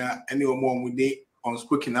Kubi nya any omo mude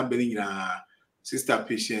unspoken abeli na sister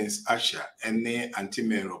Patience Asha ene Auntie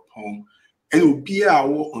Mary Pong. And will be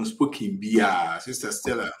our unspoken be Sister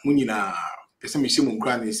Stella Munina. Pesa me shemu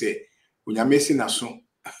nkra ne say when you messing na so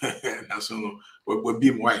we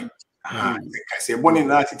be wine. Ka say born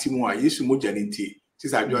na titimu a Yesu moja ne nti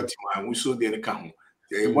Sister Adjei ma we so dey ka ho.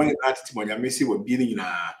 Born na titimu ya messing we be ni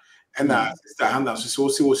na na Sister Handa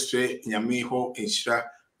so straight nyame ho enhira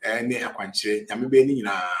ne akwankyere nyame be ni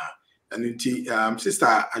na nti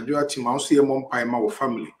Sister Adjei ma so ye mompai ma wo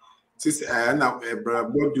family. Since na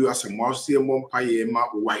brother do as a mouse mom paye ma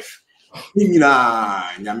wife nyina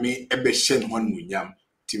nyame ebehye no munyam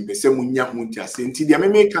timpese munyam munti ase nti dia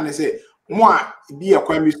me kan say mo a bi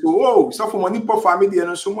akwan mi so oh so for money for family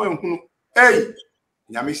no so mo ehunu hey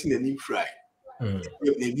nyame si na ni fry na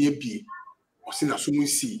bi o si na so mu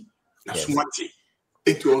si na so mate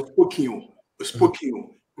it was spoken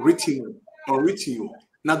written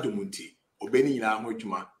na domunti obeni nyina ho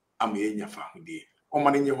dwuma ama ye nyafa hodie.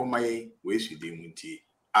 Amen.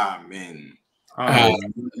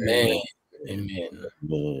 Amen. Amen.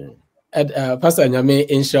 Pastor Nyame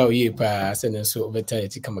inshallah ye pa send so better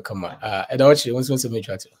ti kama edawachi wonso so me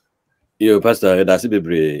chat. Yo pastor that's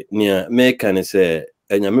bebre nia me kan say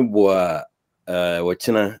Nyame boa wo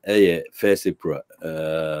china eye 1st April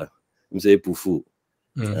mse pufu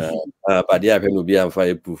padia pe no bia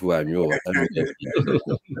mfa pufu anyo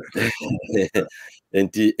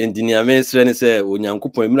enti Nyame sre ne se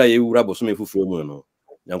Onyankopɔn emra ye wura boso me fufuro mu no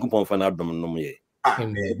Nyankopɔn fa na adom nom ye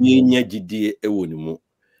ye nya gidie ewo ni mu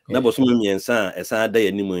na boso me miensa esa da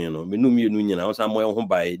ye ni mu no menum ye nu nyina wo sa mo ho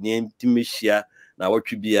bae ne ntimehia na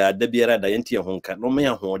wotwe bia da biara da ye ntie ho nka no me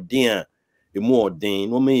ahoden a emu oden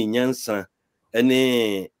no me nyansa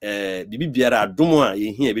ene bibi biara adom a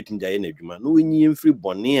ye hia betim jaye na adwuma no onyi mfiri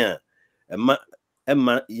bone a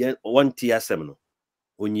ema ye wonte asem no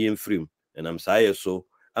onyi mfirim enam saye so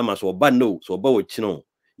ama so oba no so oba wo chino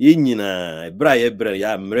ye nyina ebra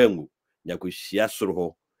ya mrangu nyakohia soro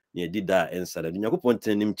ho ne dida ensada Nyakopɔn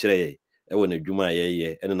tenim kyerɛ ye ewo na adwuma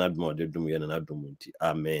ye ene na adom de dum ye na adom nti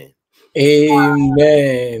amen.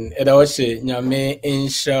 Amen. Edawachi Nyame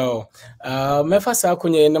inshallah. Mefa sa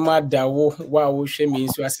akonye na madawo wa wo hwe mi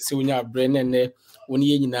nso asese wonya abre ne woni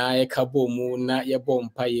ye nyina ye kabo mu na ye bɔ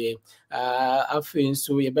mpaye. Afi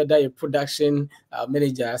nso ye beda ye production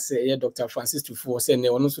manager say ye Dr. Francis Tufo say ne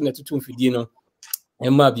ono so na tutu mfidie no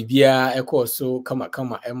Emma bibia ekɔ so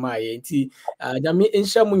kama Emma ye nti Nyame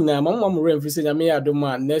insha mu nyina mamma mu remfi se Nyame ya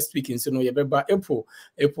adoma next week nso no ye beba April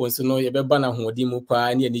nso no ye beba na hodi mu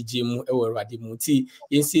pa ne anigye mu ewo Awurade mu nti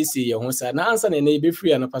yensisi ye ho sa na ansa na ye be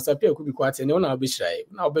free na Pastor Appiah Kubi Kwarteng ne ona obehrai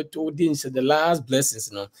na obeto din se the last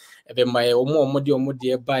blessings no ebe my omo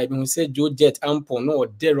de buy me say Jojet Ampon no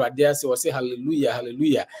de Awurade ase o say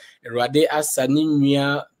hallelujah Awurade asa ni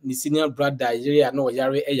nua ni senior brother Nigeria no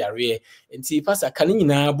yare nti Pastor kan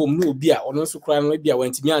nyina bom no obi a ono so kra no bia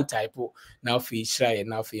wantimi antype na afi hrai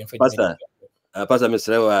na afi emfa Pastor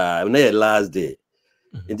Mr. na ye last day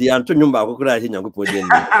nti anto nyumba akokora ahe Nyankopɔn de ni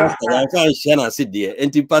Pastor ya kan hia na ase de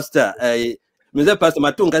nti Pastor Me say pastor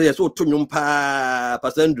matonka say so to nwom pa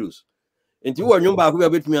Pastor Andrews. Enti wo nwom ba ko be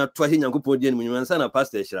betumi ato ahe Nyankopɔn die mu nwansa na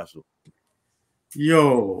pastor ehira so.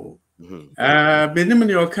 Yo. Benim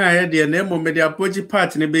ni oka de na emo me de apogee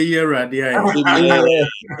part ne be Awurade aye. Amen.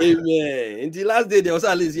 Amen. Enti last day there was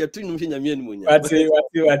at least you to nwom nyame anu nya. Wati.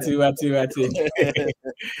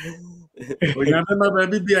 Onya be ma ba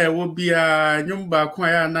bibia e wo bia nwom ba ko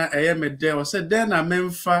ya na eye me de o se den na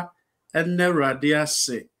memfa enne Awurade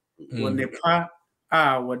ase. Wo ne pa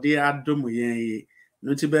a wo de adom yen yi.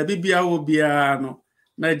 No ti ba bibia wo bia no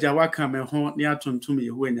na agya waka me ho ne atontom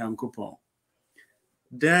Yehowa Nyankopɔn.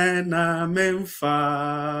 Dena memfana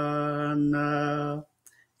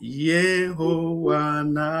Yehowa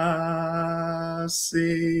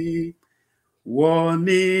nasi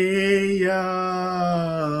woni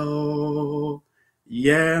yao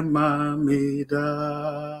yemamida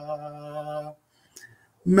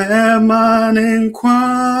memanin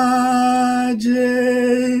kwaje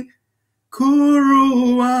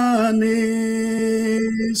kuruani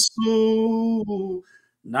su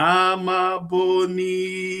Nama bonidim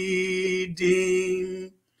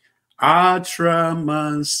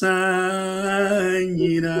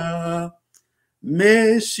atramansanyina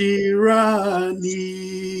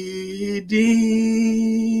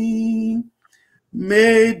meshiranidin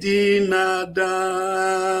medina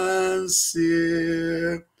danse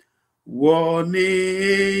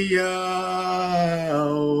woneyao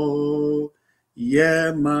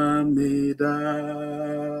yemamida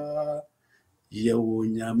Yewo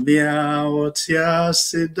nyamia otia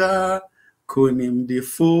seda kunim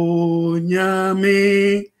defo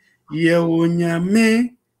nyame yewo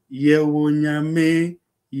nyame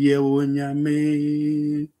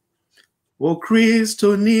o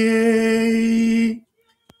Kristo nie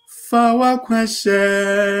fawa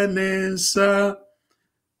kwashenensa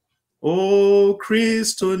o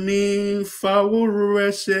Kristo ni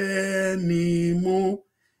fawureshe ni mu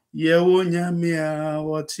Yewo nyamia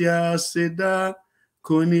watia seda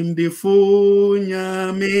kunim defu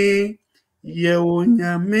nyame yewo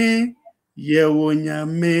nyame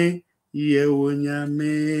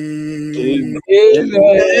Amen.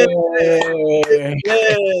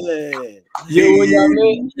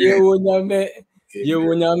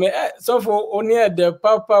 Yewo nyame so for only the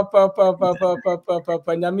papa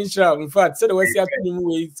nyamisha in fact said we see atuni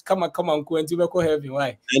we come nko enti be ko heaven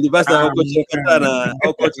why and the pastor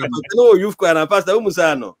okotana no youth choir na pastor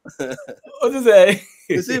umusano what is say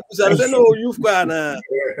you see pastor no youth choir na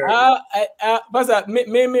pastor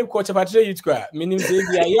me coach patre youth choir meaning say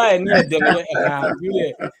ya near them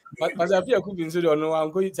really pastor Appiah Kubi so do no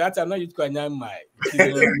anko theater na youth choir nyam mai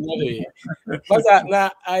pastor na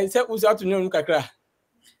I say we have to know kakra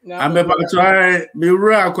I'm about to try me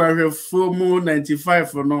ra kwa full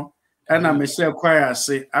 95 no and me share choir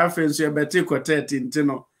say afen so beti quartet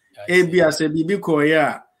ntino ebia se bibi ko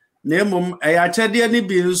ya na emom achede ni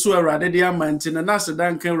bi nso Awurade de amanti na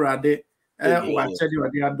sedan kan Awurade wa achede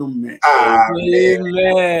wade adom me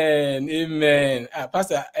amen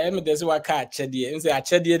pastor me dey say wa ka achede nse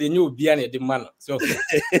achede de nye obi na de ma no so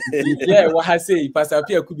yeah wa ha say pastor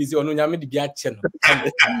Appiah Kubi say ono nyame de bi ache no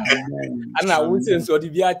ana wo say nso de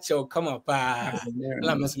bi ache o kama pa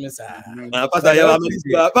na mesmesa pastor ya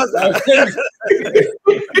pastor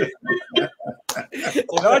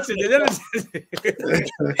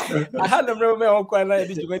I had them remember on Kwarteng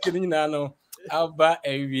did you went to no Alba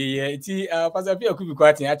every ti pastor Appiah Kubi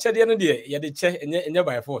Kwarteng achede no de ye de che enye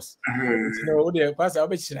by force no de pastor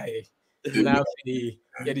obechira ye na fe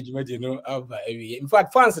ye de jumadi no Alba every in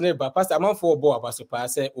fact fans ne ba pastor man for bo abaso pa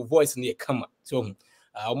say o voice ne kama so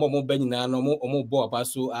omo ba nyina no omo bo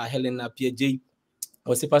abaso Helen Adjei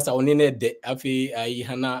o se pastor oni ne de afi ayi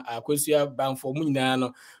hana akosua banfo mu nyina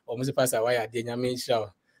no o se pastor wa ya de nyame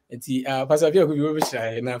nhira enti pastor Appiah Kubi wo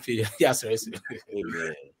behira na afi ya stress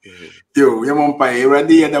yo yemompa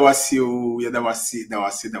Awurade yeda wasi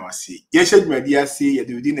ye shedwadi ase ye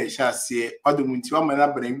de odi na sha ase odum nti wa mana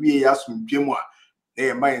branwie ya asomdwemu a na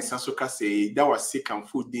ye mai nsa so kase da wasi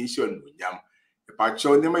kamfo din shi ononyam e pa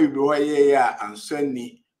cho ne ma bibi ho ye ya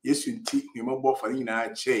ansani Yesu nti ne mabɔ fa nyina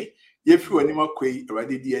che ye fi wani makoi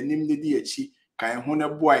Awurade di anim ne di achi kan ho na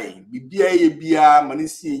boai bibia ye bia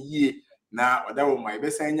manisi yie na odawo mai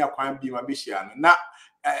besan nya kwan bi ma behia no na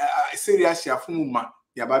serious afumuma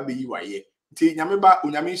ya ba be yi waye nti nyame ba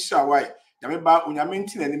onyame hia wai nyame ba onyame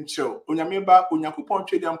nti na nim kyerɛw onyame ba Onyankopɔn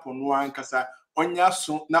twedi ampono ankasa onya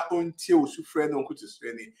so na ontie osufrɛ no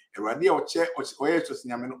nkotisrɛ ni Awurade a ɔyɛ tos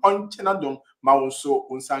nyame no onche na dom ma wo so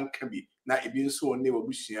onsanka bi na ebi nso ne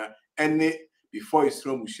wabusua ene before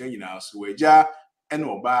isro musua nyina so wagya ene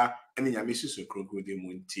oba ene nyame susu kronkron de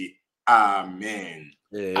mu nti amen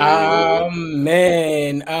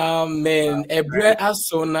Amen. Amen. Ebra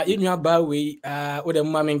asona inwa ba we with the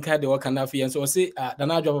mama card the wakana fi and so say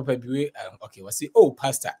dana drop up okay we say oh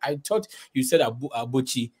pastor I thought you said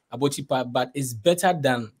abochi but it's better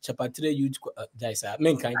than chapter 3 youth guys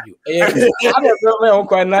men kind you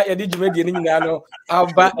na ya di jumedi ni nyina no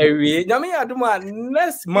aba ewie nyame aduma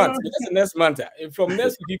next month from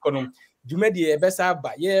next week economy jumedi e besa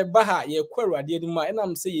ba ye ba ha ye kwaruade ni ma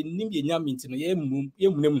enam say ye nim ye nyame nti no ye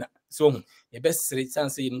munam na so ye besere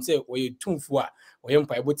chance ye nim say oye tumfu a oye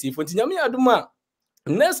mpaebo tifo nti nyame aduma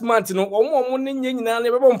next month no omo ne nyina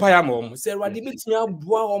na bebo mpaya ma omo say ruade betimi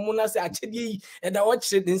aboa omo na say achede yi e da wo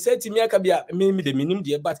chire den say timi aka bia me de minim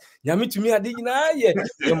de but nyame tumi ade nyina ye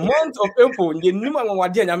the month of April ye nim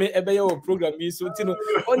anwade nyame ebe ye program yi so ti no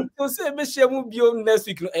until say be share mu bio next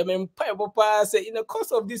week no e me mpaya pa say in the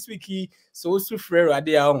course of this week so su frere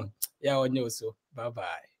ruade a on ya onye so bye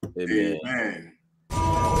bye. Amen.